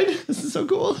my god. This is so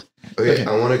cool. Okay,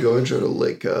 I want to go and try to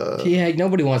like. Yeah,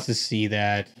 nobody wants to see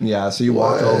that. Yeah, so you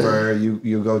walk over,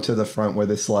 you go to the front where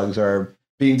the slugs are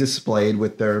being displayed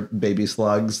with their baby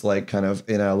slugs, like kind of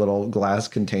in a little glass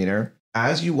container.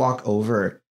 As you walk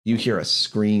over, you hear a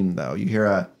scream, though. You hear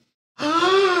a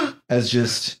as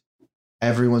just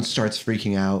everyone starts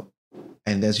freaking out.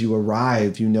 And as you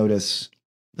arrive, you notice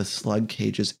the slug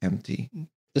cage is empty.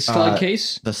 The slug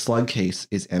case? The slug case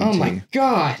is empty. Oh my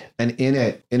God. And in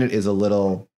it is a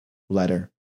little letter.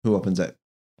 Who opens it?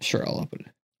 Sure, I'll open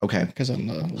it. Okay. Because I'm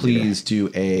the leader. Please do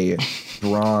a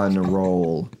brawn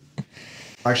roll.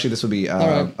 Actually, this would be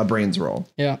a brains roll.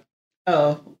 Yeah.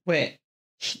 Oh, wait.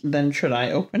 Then should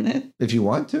I open it? If you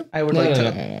want to. I would like to.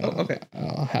 No. Oh, okay.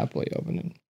 I'll happily open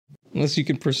it. Unless you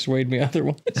can persuade me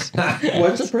otherwise.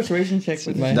 What's the persuasion check?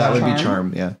 That would be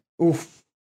charm, yeah. Oof.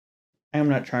 I am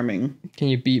not charming. Can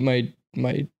you beat my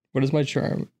what is my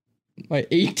charm? My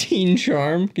 18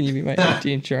 charm? Can you beat my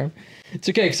 18 charm? It's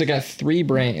okay, because I got 3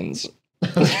 brains.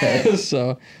 Okay.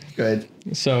 So good.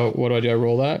 So what do? I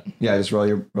roll that? Yeah, just roll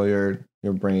your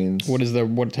brains. What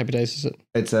type of dice is it?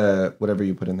 It's a whatever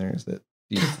you put in there. Is it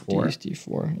D4? It's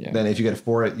D4, yeah. Then if you get a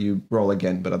 4, you roll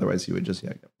again, but otherwise you would just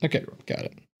go. Okay, got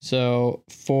it. So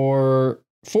 4.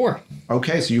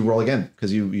 Okay, so you roll again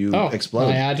because you explode.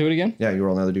 Can I add to it again? Yeah, you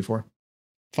roll another D4.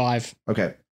 5.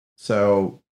 Okay,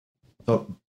 so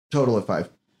total of 5.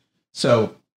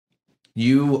 So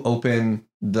you open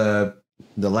the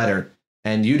letter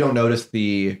and you don't notice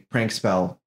the prank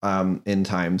spell in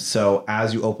time. So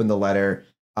as you open the letter,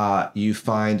 you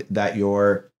find that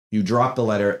you drop the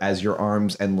letter as your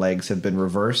arms and legs have been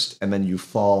reversed, and then you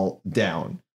fall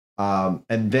down.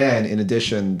 And then, in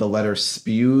addition, the letter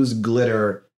spews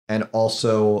glitter and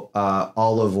also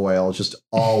olive oil just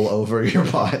all over your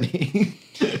body.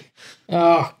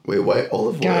 Oh, wait, why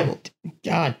olive oil?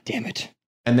 God damn it!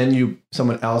 And then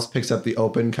someone else picks up the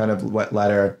open kind of wet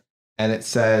letter, and it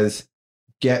says,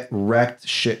 "Get wrecked,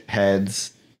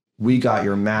 shitheads. We got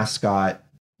your mascot."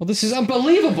 Well, this is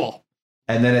unbelievable.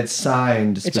 And then it's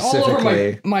signed specifically. It's all over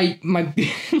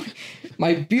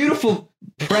my beautiful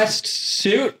pressed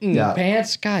suit and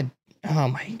pants. God, oh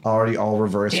my! Already all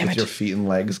reversed with your feet and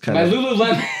legs. My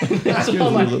Lululemon.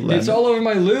 It's all over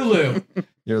my Lulu.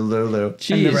 Your Lulu.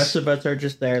 Jeez. And the rest of us are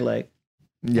just there like,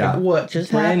 yeah. What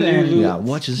just happened? Yeah,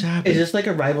 what just happened? Is this like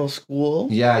a rival school?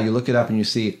 Yeah, you look it up and you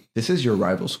see this is your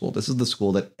rival school. This is the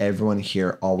school that everyone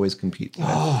here always competes with.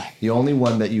 Oh. The only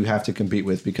one that you have to compete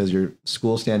with because your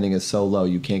school standing is so low,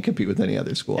 you can't compete with any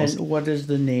other schools. And what is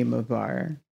the name of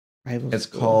our rival It's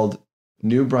school? called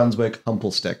New Brunswick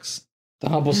Humplesticks. The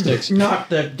Humplesticks.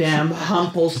 Not the damn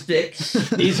Humplesticks.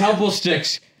 These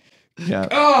Humplesticks. Yeah.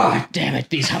 Oh, damn it,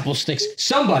 these Humplesticks.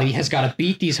 Somebody has got to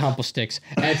beat these Humplesticks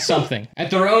at something, at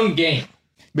their own game.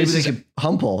 Maybe they could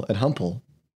humple at Humple.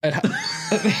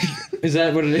 Is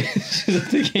that what it is? Is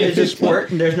that the game? It's a sport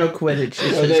and there's no Quidditch.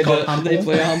 It's called Humple. They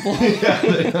play Humple?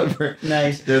 Yeah,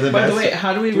 nice. They're the By best. the way,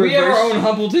 how do we we have our own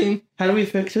Humple team? How do we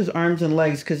fix his arms and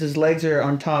legs? Because his legs are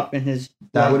on top and his...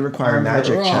 That would require a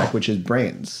magic are... check, which is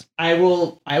brains. I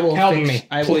will help fix,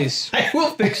 me, please. I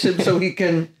will fix him so he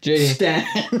can stand.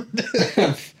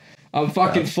 I'm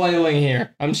fucking flailing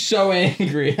here. I'm so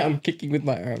angry. I'm kicking with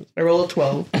my arms. I roll a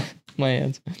 12. My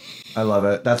hands. I love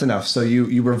it. That's enough. So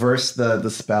you reverse the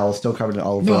spell, still covered in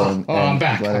olive oil and I'm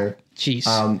back. glitter. Jeez.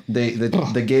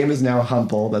 The game is now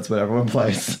Humple. That's what everyone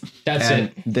plays. That's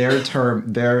it.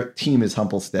 Their team is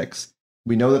Humplesticks.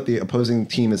 We know that the opposing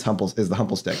team is the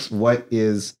Humplesticks. What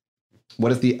is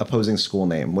the opposing school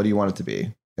name? What do you want it to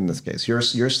be in this case? You're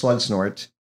Slugsnort,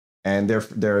 and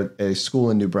they're a school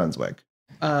in New Brunswick.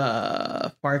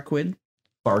 Farquid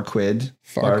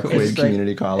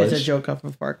Community College. It's a joke off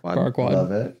of Farquad.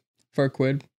 Love it.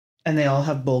 Farquid. And they all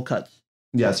have bowl cuts.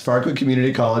 Yes, Farquid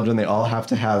Community College, and they all have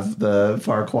to have the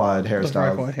Farquad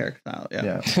hairstyle. The Farquad hairstyle,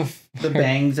 yeah. The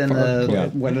bangs and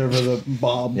whatever the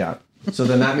bob. Yeah. So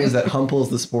then that means that Humple is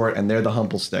the sport, and they're the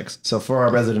Humplesticks. So for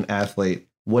our resident athlete,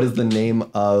 what is the name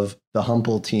of the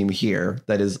Humple team here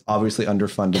that is obviously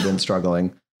underfunded and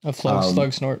struggling?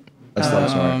 Slugsnort.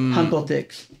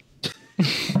 Humpledicks.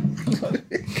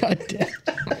 God damn.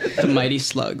 The Mighty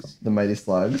Slugs. The Mighty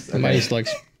Slugs. Okay. The Mighty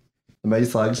Slugs. The Mighty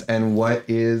Slugs. And what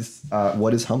is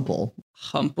Humple?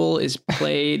 Humple is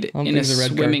played in a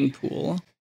swimming pool.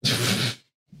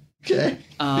 Okay.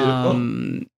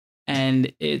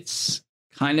 And it's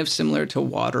kind of similar to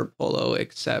water polo,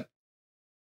 except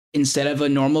instead of a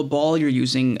normal ball, you're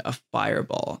using a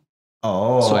fireball.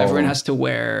 Oh. So everyone has to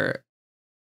wear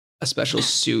a special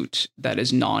suit that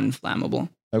is non-flammable.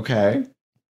 Okay.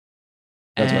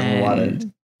 That's what we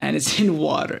wanted. and it's in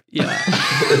water. Yeah.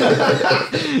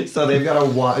 So they've got a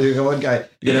wand. You got one guy.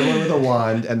 You got everyone with a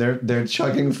wand, and they're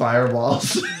chugging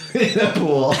fireballs in a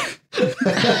pool.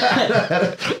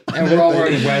 And we're all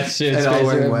wearing wetsuits. And all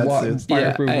wearing wetsuits.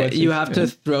 Yeah, you have to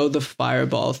throw the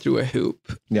fireball through a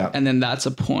hoop. Yeah. And then that's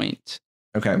a point.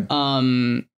 Okay.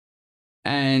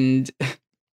 And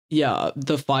yeah,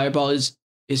 the fireball is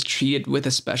treated with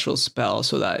a special spell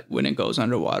so that when it goes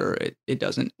underwater, it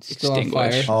doesn't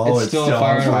extinguish. Oh, it's still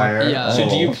on fire. Yeah. So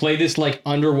do you play this like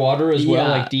underwater as well,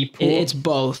 like deep pool? It's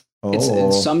both.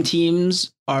 Some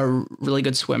teams are really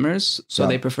good swimmers, so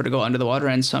they prefer to go under the water,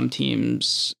 and some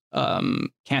teams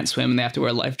can't swim and they have to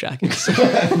wear life jackets.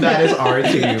 That is our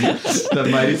team, the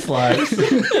Mighty Slugs.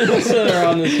 So they're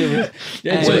on the swimmer.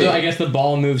 So I guess the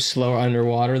ball moves slower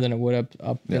underwater than it would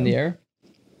up in the air.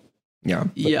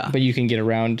 Yeah. But you can get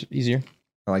around easier.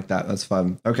 I like that. That's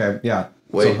fun. Okay. Yeah.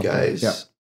 Wait, guys. Yeah.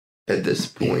 At this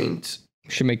point,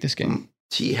 we should make this game.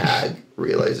 T-Hag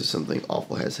realizes something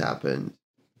awful has happened.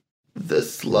 The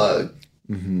slug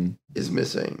is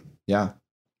missing. Yeah.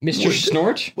 Mr.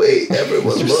 Snort? Wait,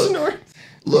 everyone, Mr. look. Snort.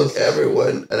 Look,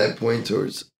 everyone. And I point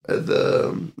towards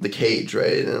the cage,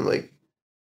 right? And I'm like,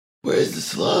 where's the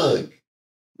slug?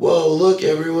 Whoa, look,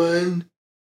 everyone.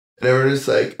 And everyone's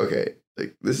like, okay.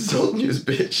 Like, this is old news,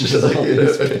 bitch.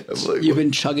 I'm like, you've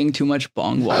been chugging too much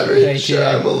bong water.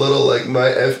 I'm a little like, my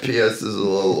FPS is a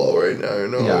little low right now. You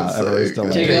know?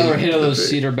 Yeah, take another hit of those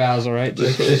cedar boughs, all right?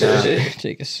 Just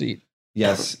take a seat.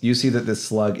 Yes, you see that this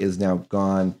slug is now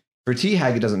gone. For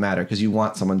T-Hag, it doesn't matter because you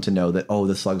want someone to know that, oh,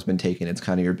 the slug's been taken. It's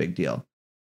kind of your big deal.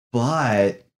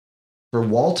 But for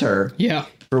Walter,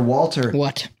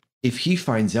 what? If he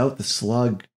finds out the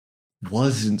slug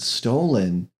wasn't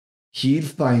stolen, he'd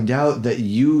find out that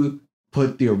you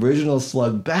put the original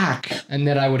slug back. And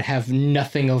that I would have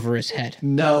nothing over his head.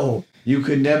 No, you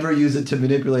could never use it to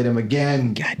manipulate him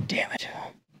again. God damn it.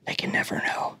 I can never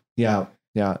know. Yeah.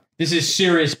 This is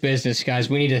serious business, guys.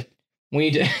 We need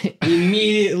to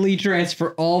immediately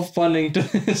transfer all funding to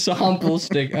this humble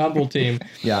team.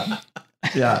 Yeah.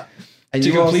 And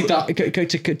to complete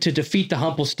to defeat the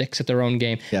humble sticks at their own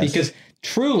game. Yes. Because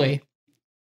truly,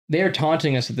 they are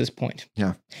taunting us at this point.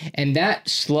 Yeah. And that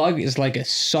slug is like a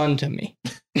son to me.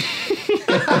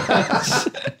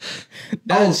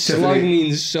 That slug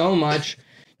means so much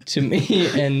to me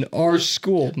and our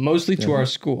school, mostly to our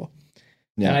school.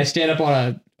 Yeah. And I stand up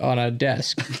on a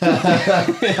desk.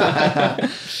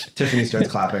 Tiffany starts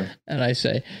clapping. And I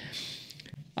say,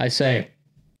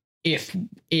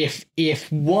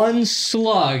 if one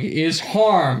slug is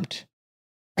harmed,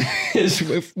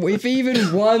 if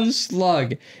even one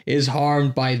slug is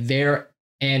harmed by their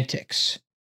antics,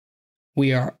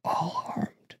 we are all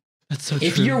harmed. That's so true.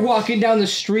 If you're walking down the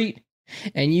street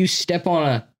and you step on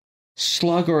a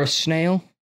slug or a snail,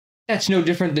 that's no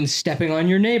different than stepping on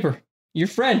your neighbor, your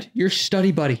friend, your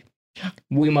study buddy.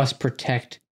 We must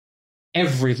protect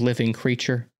every living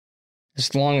creature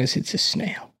as long as it's a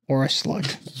snail or a slug.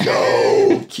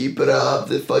 Yo, keep it up.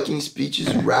 The fucking speech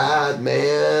is rad,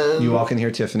 man. You all can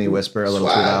hear Tiffany whisper a little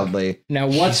too loudly. Now,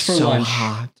 what's for lunch?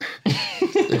 Hot.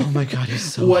 Oh my God,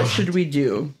 he's so What hot. should we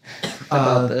do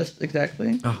about this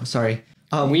exactly? Oh, sorry.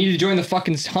 We need to join the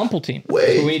fucking Humble team. Wait,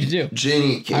 that's what we need to do.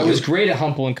 Ginny, I was great at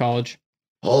Humble in college.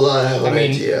 Hold on, I have an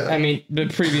idea. I mean, the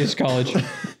previous college. Was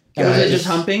it just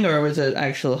humping or was it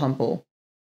actual humble?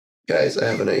 Guys, I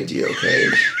have an idea, okay?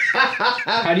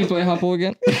 How do you play Humble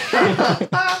again?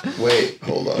 Wait,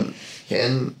 hold on.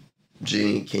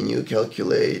 Ginny, can you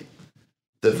calculate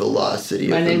the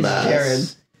velocity of the mass? My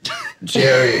name's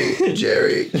Jared.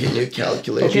 Jerry, can you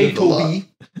calculate the velocity?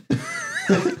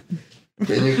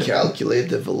 Can you calculate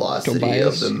the velocity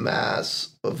of the mass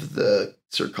of the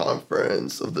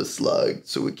circumference of the slug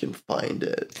so we can find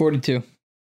it? 42.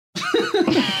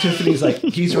 Tiffany's like,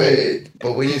 he's right.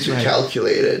 But we need to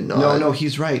calculate it. No,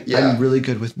 he's right. Yeah. I'm really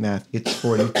good with math. It's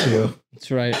 42.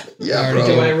 That's right. Yeah, bro.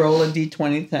 Do I roll a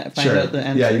d20 to find out the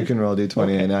answer? Yeah, you can roll a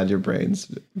d20 and add your brains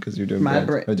because you're doing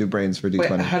brains. I do brains for d20.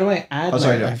 Wait, how do I add? Oh,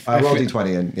 sorry, no. I roll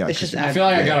d20 and yeah. It's just I feel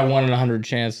like I got a 1 in 100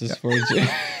 chance. This 42.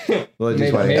 Roll a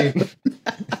d20.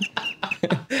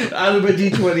 Out of a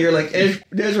d20, you're like,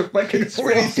 there's a fucking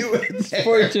 42. It's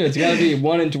 42. It's got to be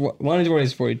 1 in 20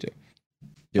 is 42.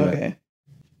 Okay.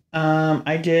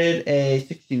 I did a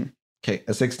 16. Okay,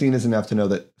 a 16 is enough to know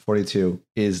that 42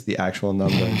 is the actual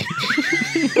number. Get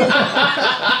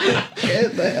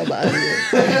the hell out of here.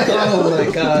 Oh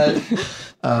my God.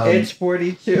 It's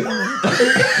 42.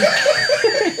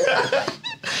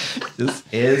 This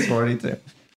is 42.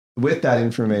 With that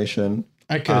information...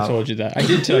 I could have told you that. I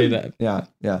did tell you that. Yeah.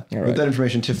 All With that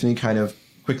information, Tiffany kind of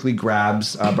quickly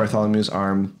grabs Bartholomew's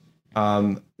arm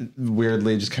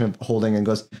weirdly just kind of holding and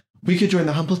goes, we could join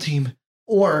the Humble team,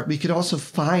 or we could also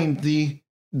find the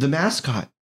mascot.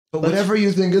 But whatever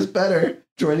you think is better,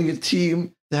 joining a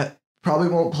team that probably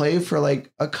won't play for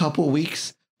like a couple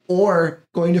weeks, or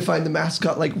going to find the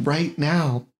mascot like right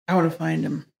now. I want to find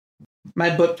him.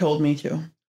 My book told me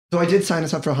to. So I did sign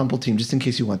us up for a Humble team just in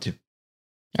case you want to.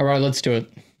 All right, let's do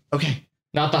it. Okay.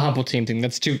 Not the Humble team thing.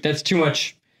 That's too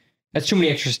much. That's too many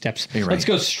extra steps. You're right. Let's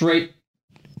go straight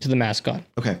to the mascot.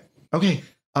 Okay. We'll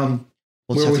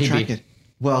Where have would to he track be? it.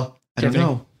 Well, I don't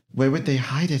know. Where would they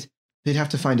hide it? They'd have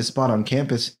to find a spot on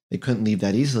campus. They couldn't leave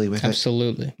that easily with it.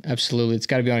 Absolutely. It's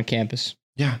got to be on campus.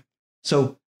 Yeah.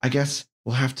 So I guess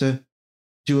we'll have to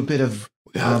do a bit of...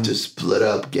 We have to split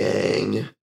up, gang.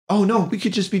 Oh, no. We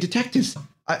could just be detectives.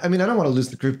 I mean, I don't want to lose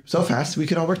the group so fast. We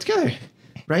could all work together.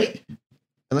 Right?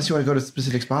 Unless you want to go to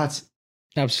specific spots.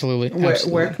 Absolutely.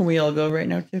 Where can we all go right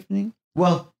now, Tiffany?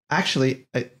 Well, actually,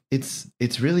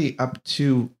 it's really up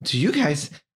to you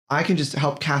guys. I can just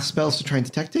help cast spells to try and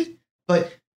detect it.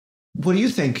 But what do you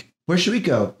think? Where should we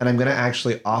go? And I'm going to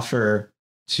actually offer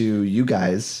to you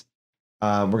guys.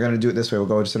 We're going to do it this way. We'll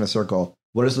go just in a circle.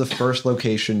 What is the first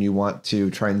location you want to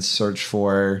try and search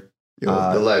for?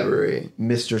 The library.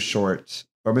 Mr. Short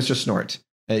or Mr. Snort.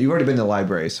 You've already been to the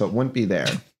library, so it wouldn't be there.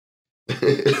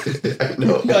 I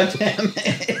know. God damn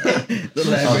it. The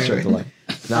library.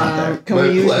 Not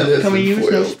there. Can we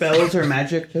use no spells or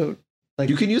magic to... Like,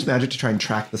 you can use magic to try and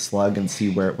track the slug and see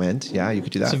where it went. Yeah, you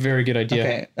could do that. That's a very good idea.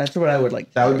 Okay, that's what I would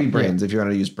like. That would be brains if you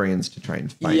want to use brains to try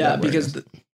and find out where because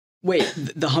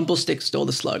the humble stick stole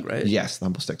the slug, right? Yes, the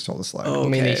humble stick stole the slug. Oh,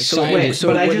 okay. I mean,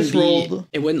 but I just rolled.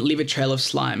 It wouldn't leave a trail of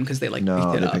slime because they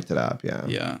picked it up. Yeah.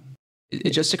 Yeah.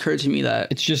 It just occurred to me that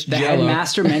it's just the Jell-O.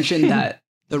 headmaster mentioned that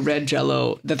the red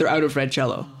Jell-O, that they're out of red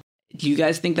Jell-O. Do you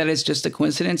guys think that it's just a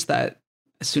coincidence that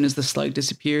as soon as the slug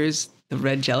disappears, the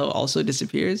red Jell-O also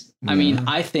disappears? I mean,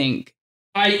 I think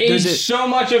I ate so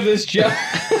much of this Jell-O.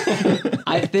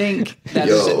 I think that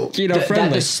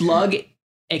that the slug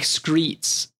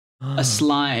excretes a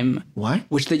slime,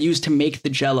 which they use to make the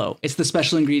Jell-O. It's the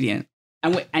special ingredient,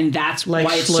 and that's why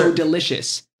it's so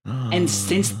delicious. And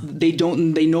since they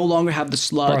no longer have the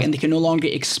slug, and they can no longer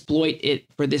exploit it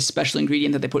for this special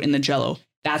ingredient that they put in the Jell-O,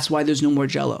 that's why there's no more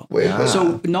Jell-O.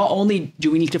 So not only do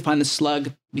we need to find the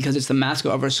slug because it's the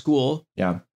mascot of our school,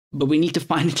 but we need to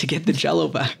find it to get the Jell-O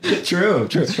back. True.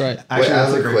 That's right. Actually,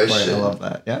 that's a great question. I love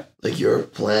that. Yeah. Like your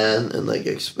plan and like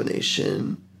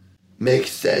explanation makes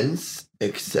sense,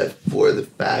 except for the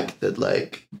fact that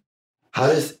like, how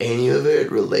does any of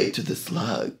it relate to the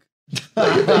slug?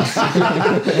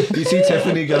 You see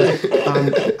Tiffany goes,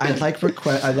 I'd like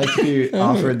to be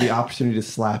offered the opportunity to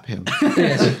slap him.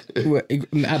 Yes.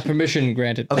 Permission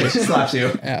granted. Okay, she slaps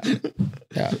you.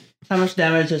 Yeah. How much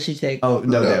damage does he take? Oh,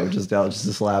 no damage, just a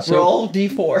slap. Roll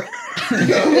D4.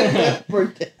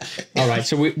 All right,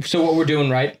 so what we're doing,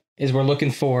 right, is we're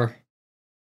looking for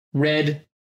red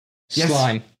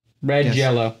slime, red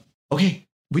Jell-O. Okay,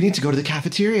 we need to go to the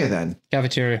cafeteria then.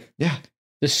 Cafeteria. Yeah.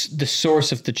 The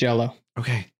source of the Jell-O.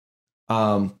 Okay.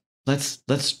 Let's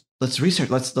research.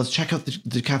 Let's check out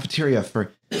the cafeteria for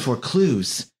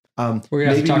clues. We're gonna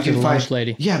have to talk to the lunch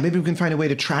lady. Yeah, maybe we can find a way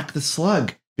to track the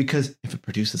slug, because if it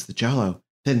produces the Jell-O,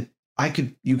 then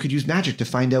you could use magic to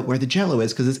find out where the Jell-O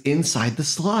is because it's inside the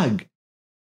slug.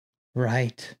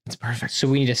 Right. It's perfect. So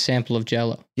we need a sample of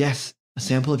Jell-O. Yes, a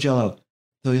sample of Jell-O.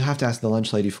 So you'll have to ask the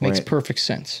lunch lady for it. Makes perfect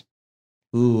sense.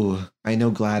 Ooh, I know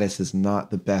Gladys is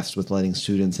not the best with letting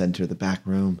students enter the back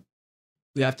room.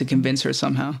 We have to convince her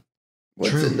somehow.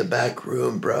 What's in the back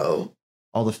room, bro?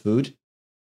 All the food?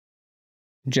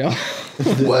 Joe.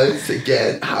 Once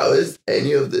again, how is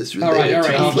any of this related? All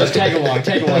right. Just tag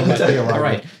along. All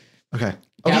right. Okay.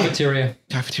 Cafeteria.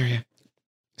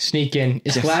 Sneak in.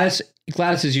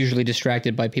 Gladys is usually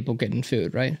distracted by people getting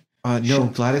food, right? No,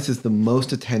 Gladys is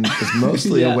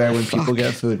mostly aware when people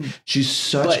get food.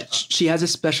 But she has a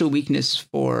special weakness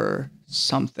for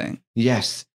something.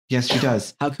 Yes, she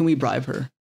does. How can we bribe her?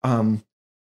 I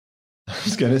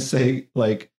was gonna say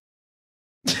like.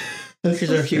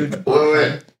 She's a huge.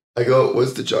 Wait. I go.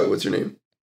 What's the jog? What's your name?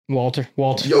 Walter.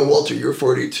 Yo, Walter, you're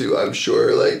 42. I'm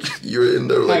sure, like, you're in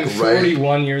there, like, I'm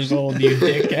 41 years old, you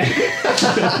dickhead.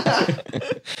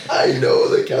 I know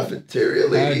the cafeteria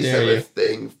ladies have a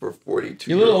thing for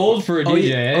 42. You're a little old for a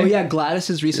DJ, eh? Oh, yeah, Gladys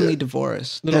is recently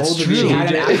divorced. That's true. She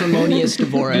had an acrimonious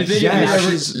divorce.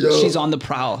 She's on the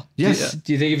prowl. Yes.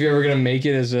 Do you think if you're ever going to make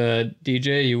it as a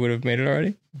DJ, you would have made it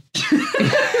already?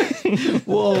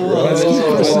 Whoa.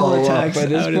 Personal attacks by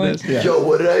this point. Yeah. Yo,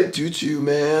 what did I do to you,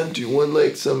 man? Do you want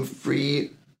like some free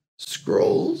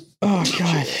scrolls? Oh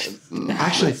God!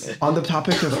 Actually, on the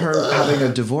topic of her having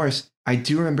a divorce, I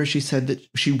do remember she said that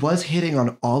she was hitting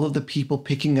on all of the people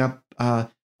picking up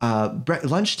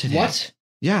lunch today. What?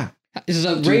 Yeah. This is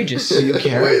outrageous. Do you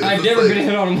care? Wait, I've never been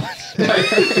hit on once by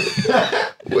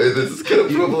her. Wait, this is kind of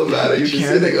problematic. She's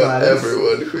hitting on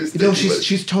everyone who's No,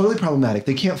 she's totally problematic.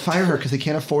 They can't fire her because they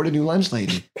can't afford a new lunch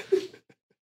lady.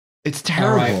 It's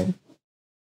terrible. Right.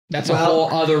 That's a whole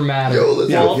other matter.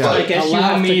 I guess you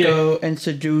have to go and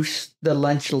seduce the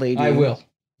lunch lady. I will.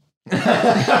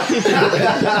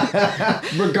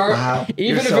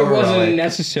 Even if it wasn't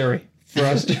necessary for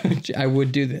us to, I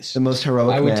would do this. The most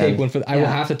heroic. I would take one for. I will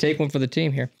have to take one for the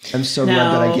team here. I'm so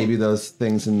glad that I gave you those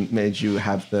things and gave you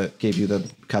the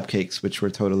cupcakes, which were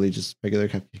totally just regular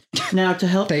cupcakes. Now to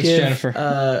help. Thanks, Jennifer.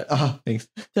 Thanks.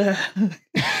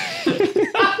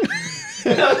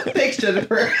 Thanks,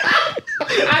 Jennifer.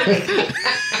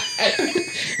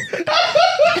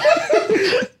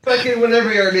 Fucking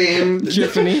whatever your name.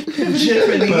 Tiffany. But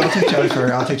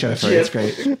I'll take Jennifer. It's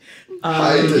great.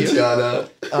 Hi, Tatiana.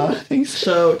 Thanks.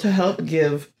 So to help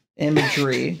give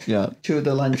imagery to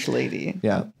the lunch lady,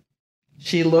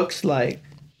 she looks like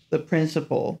the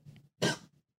principal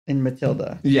in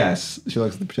Matilda. Yes, she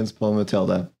looks like the principal in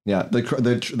Matilda. Yeah, the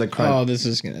crunch. Oh, this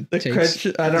is gonna take.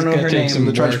 I don't know her name.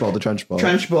 The Trunchbull.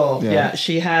 Trunchbull. Yeah,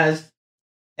 she has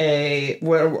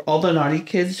where all the naughty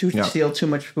kids who steal too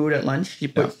much food at lunch, she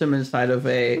puts them inside of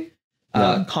a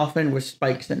coffin with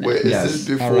spikes in it. Wait, is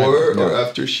this before or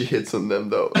after she hits on them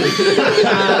though?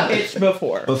 It's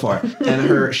before.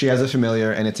 And she has a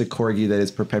familiar, and it's a corgi that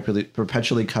is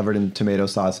perpetually covered in tomato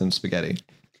sauce and spaghetti.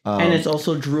 And it's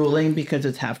also drooling because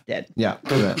it's half dead. Yeah.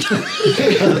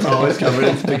 It's always covered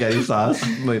in spaghetti sauce,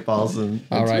 meatballs, and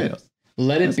tomatoes.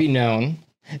 Let it be known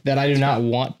that I do not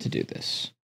want to do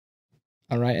this.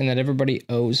 All right, and that everybody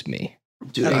owes me.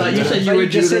 Dude, I thought you said you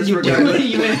would do this regardless.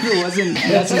 Even if it wasn't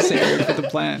necessary for the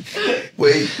plan.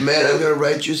 Wait, man, I'm gonna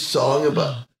write you a song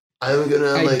about. I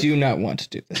do not want to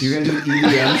do this. You're gonna do an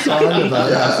EDM song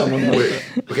about how someone. Wait,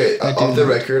 okay, off the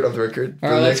record.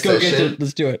 All right, let's go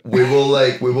let's do it. We will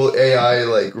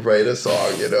AI write a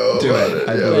song. Do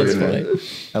it.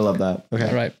 I love that. Okay.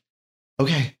 All right.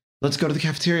 Okay, let's go to the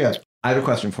cafeteria. I have a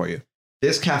question for you.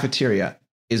 This cafeteria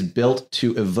is built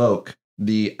to evoke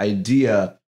the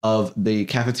idea of the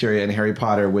cafeteria in Harry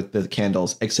Potter with the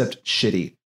candles, except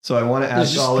shitty. So I want to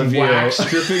ask all of you,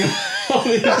 stripping all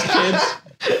these kids.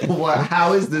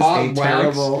 How is this a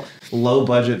terrible,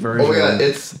 low-budget version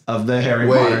of the Harry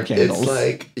Potter candles? It's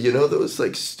like,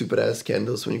 those stupid-ass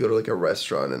candles when you go to a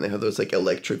restaurant and they have those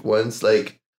electric ones,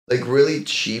 like really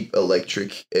cheap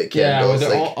electric candles.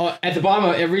 Yeah, at the bottom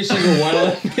of every single one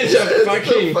of them is a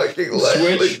fucking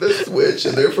switch. The switch,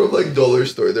 and they're from dollar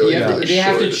store. They're they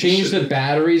have to change the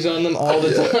batteries on them all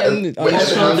the time.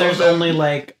 Also, there's only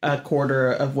a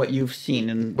quarter of what you've seen.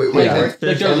 And they're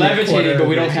levitating, but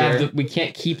we don't have we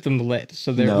can't keep them lit.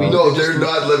 So they're they're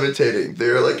not levitating.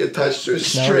 They're attached to a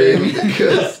string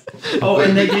because.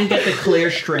 And they didn't get the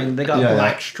clear string. They got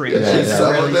black string.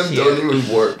 Some of them don't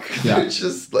even work. They're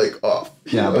just off.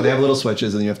 Yeah, but they have little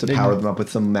switches, and you have to power them up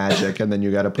with some magic, and then you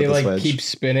got to put the switch. They keep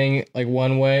spinning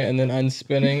one way, and then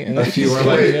unspinning, and then a few are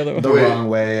the wrong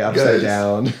way, upside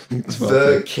down.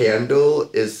 The candle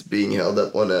is being held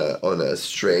up on a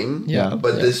string. Yeah,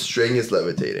 but this string is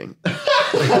levitating.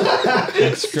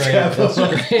 That's great. That's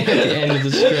great. At the end of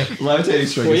the string, levitating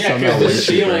string. Well, yeah, because the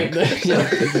ceiling.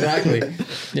 Exactly.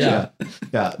 Yeah.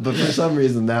 But for some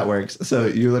reason that works. So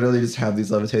you literally just have these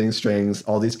levitating strings,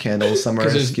 all these candles. Some are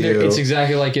askew. It's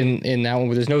exactly like in that one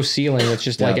where there's no ceiling. It's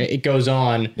just it goes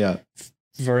on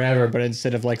forever, but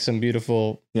instead of some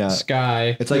beautiful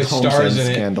sky, it's like with stars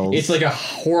in it, candles. It's like a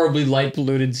horribly light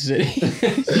polluted city.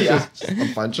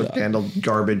 A bunch of candle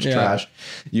garbage trash.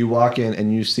 You walk in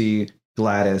and you see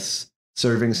Gladys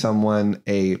serving someone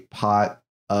a pot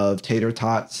of tater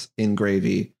tots in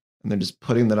gravy, and they're just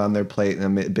putting that on their plate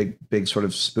in a big sort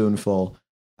of spoonful.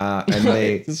 And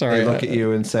they look at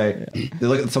you and say,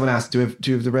 someone asks, do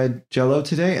you have the red Jell-O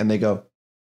today? And they go,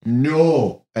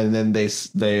 no. And then they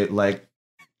throw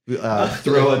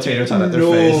a tater tot at their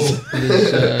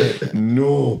face.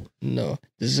 No.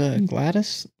 Does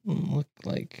Gladys look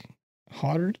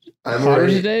hotter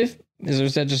today?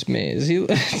 Is that just me? Is he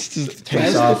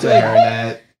takes off the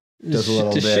hairnet? Does a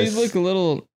little. Does she look a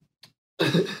little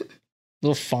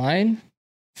fine?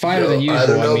 Finer than usual. I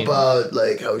don't know about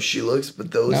how she looks,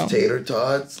 but those tater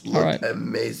tots look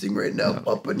amazing right now.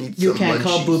 Papa needs some munchies. You can't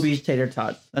call boobies tater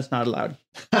tots. That's not allowed.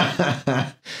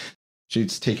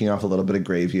 She's taking off a little bit of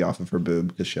gravy off of her boob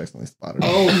because she accidentally spotted it.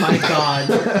 Oh my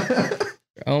god.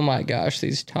 Oh my gosh,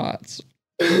 these tots.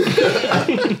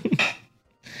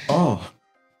 Oh,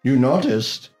 you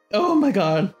noticed Oh my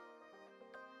god.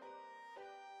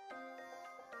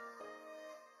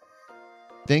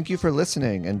 Thank you for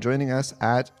listening and joining us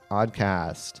at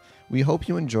Oddcast. We hope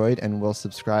you enjoyed and will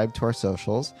subscribe to our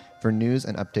socials for news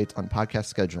and updates on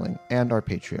podcast scheduling and our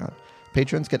Patreon.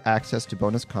 Patrons get access to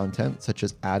bonus content such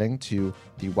as adding to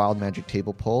the Wild Magic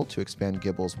Table poll to expand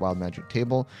Gibble's Wild Magic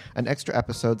Table and extra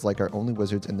episodes like our Only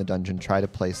Wizards in the Dungeon Try to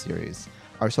Play series.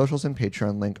 Our socials and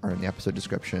Patreon link are in the episode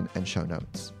description and show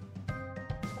notes.